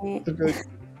 Okay.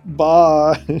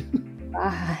 Bye.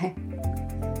 Bye.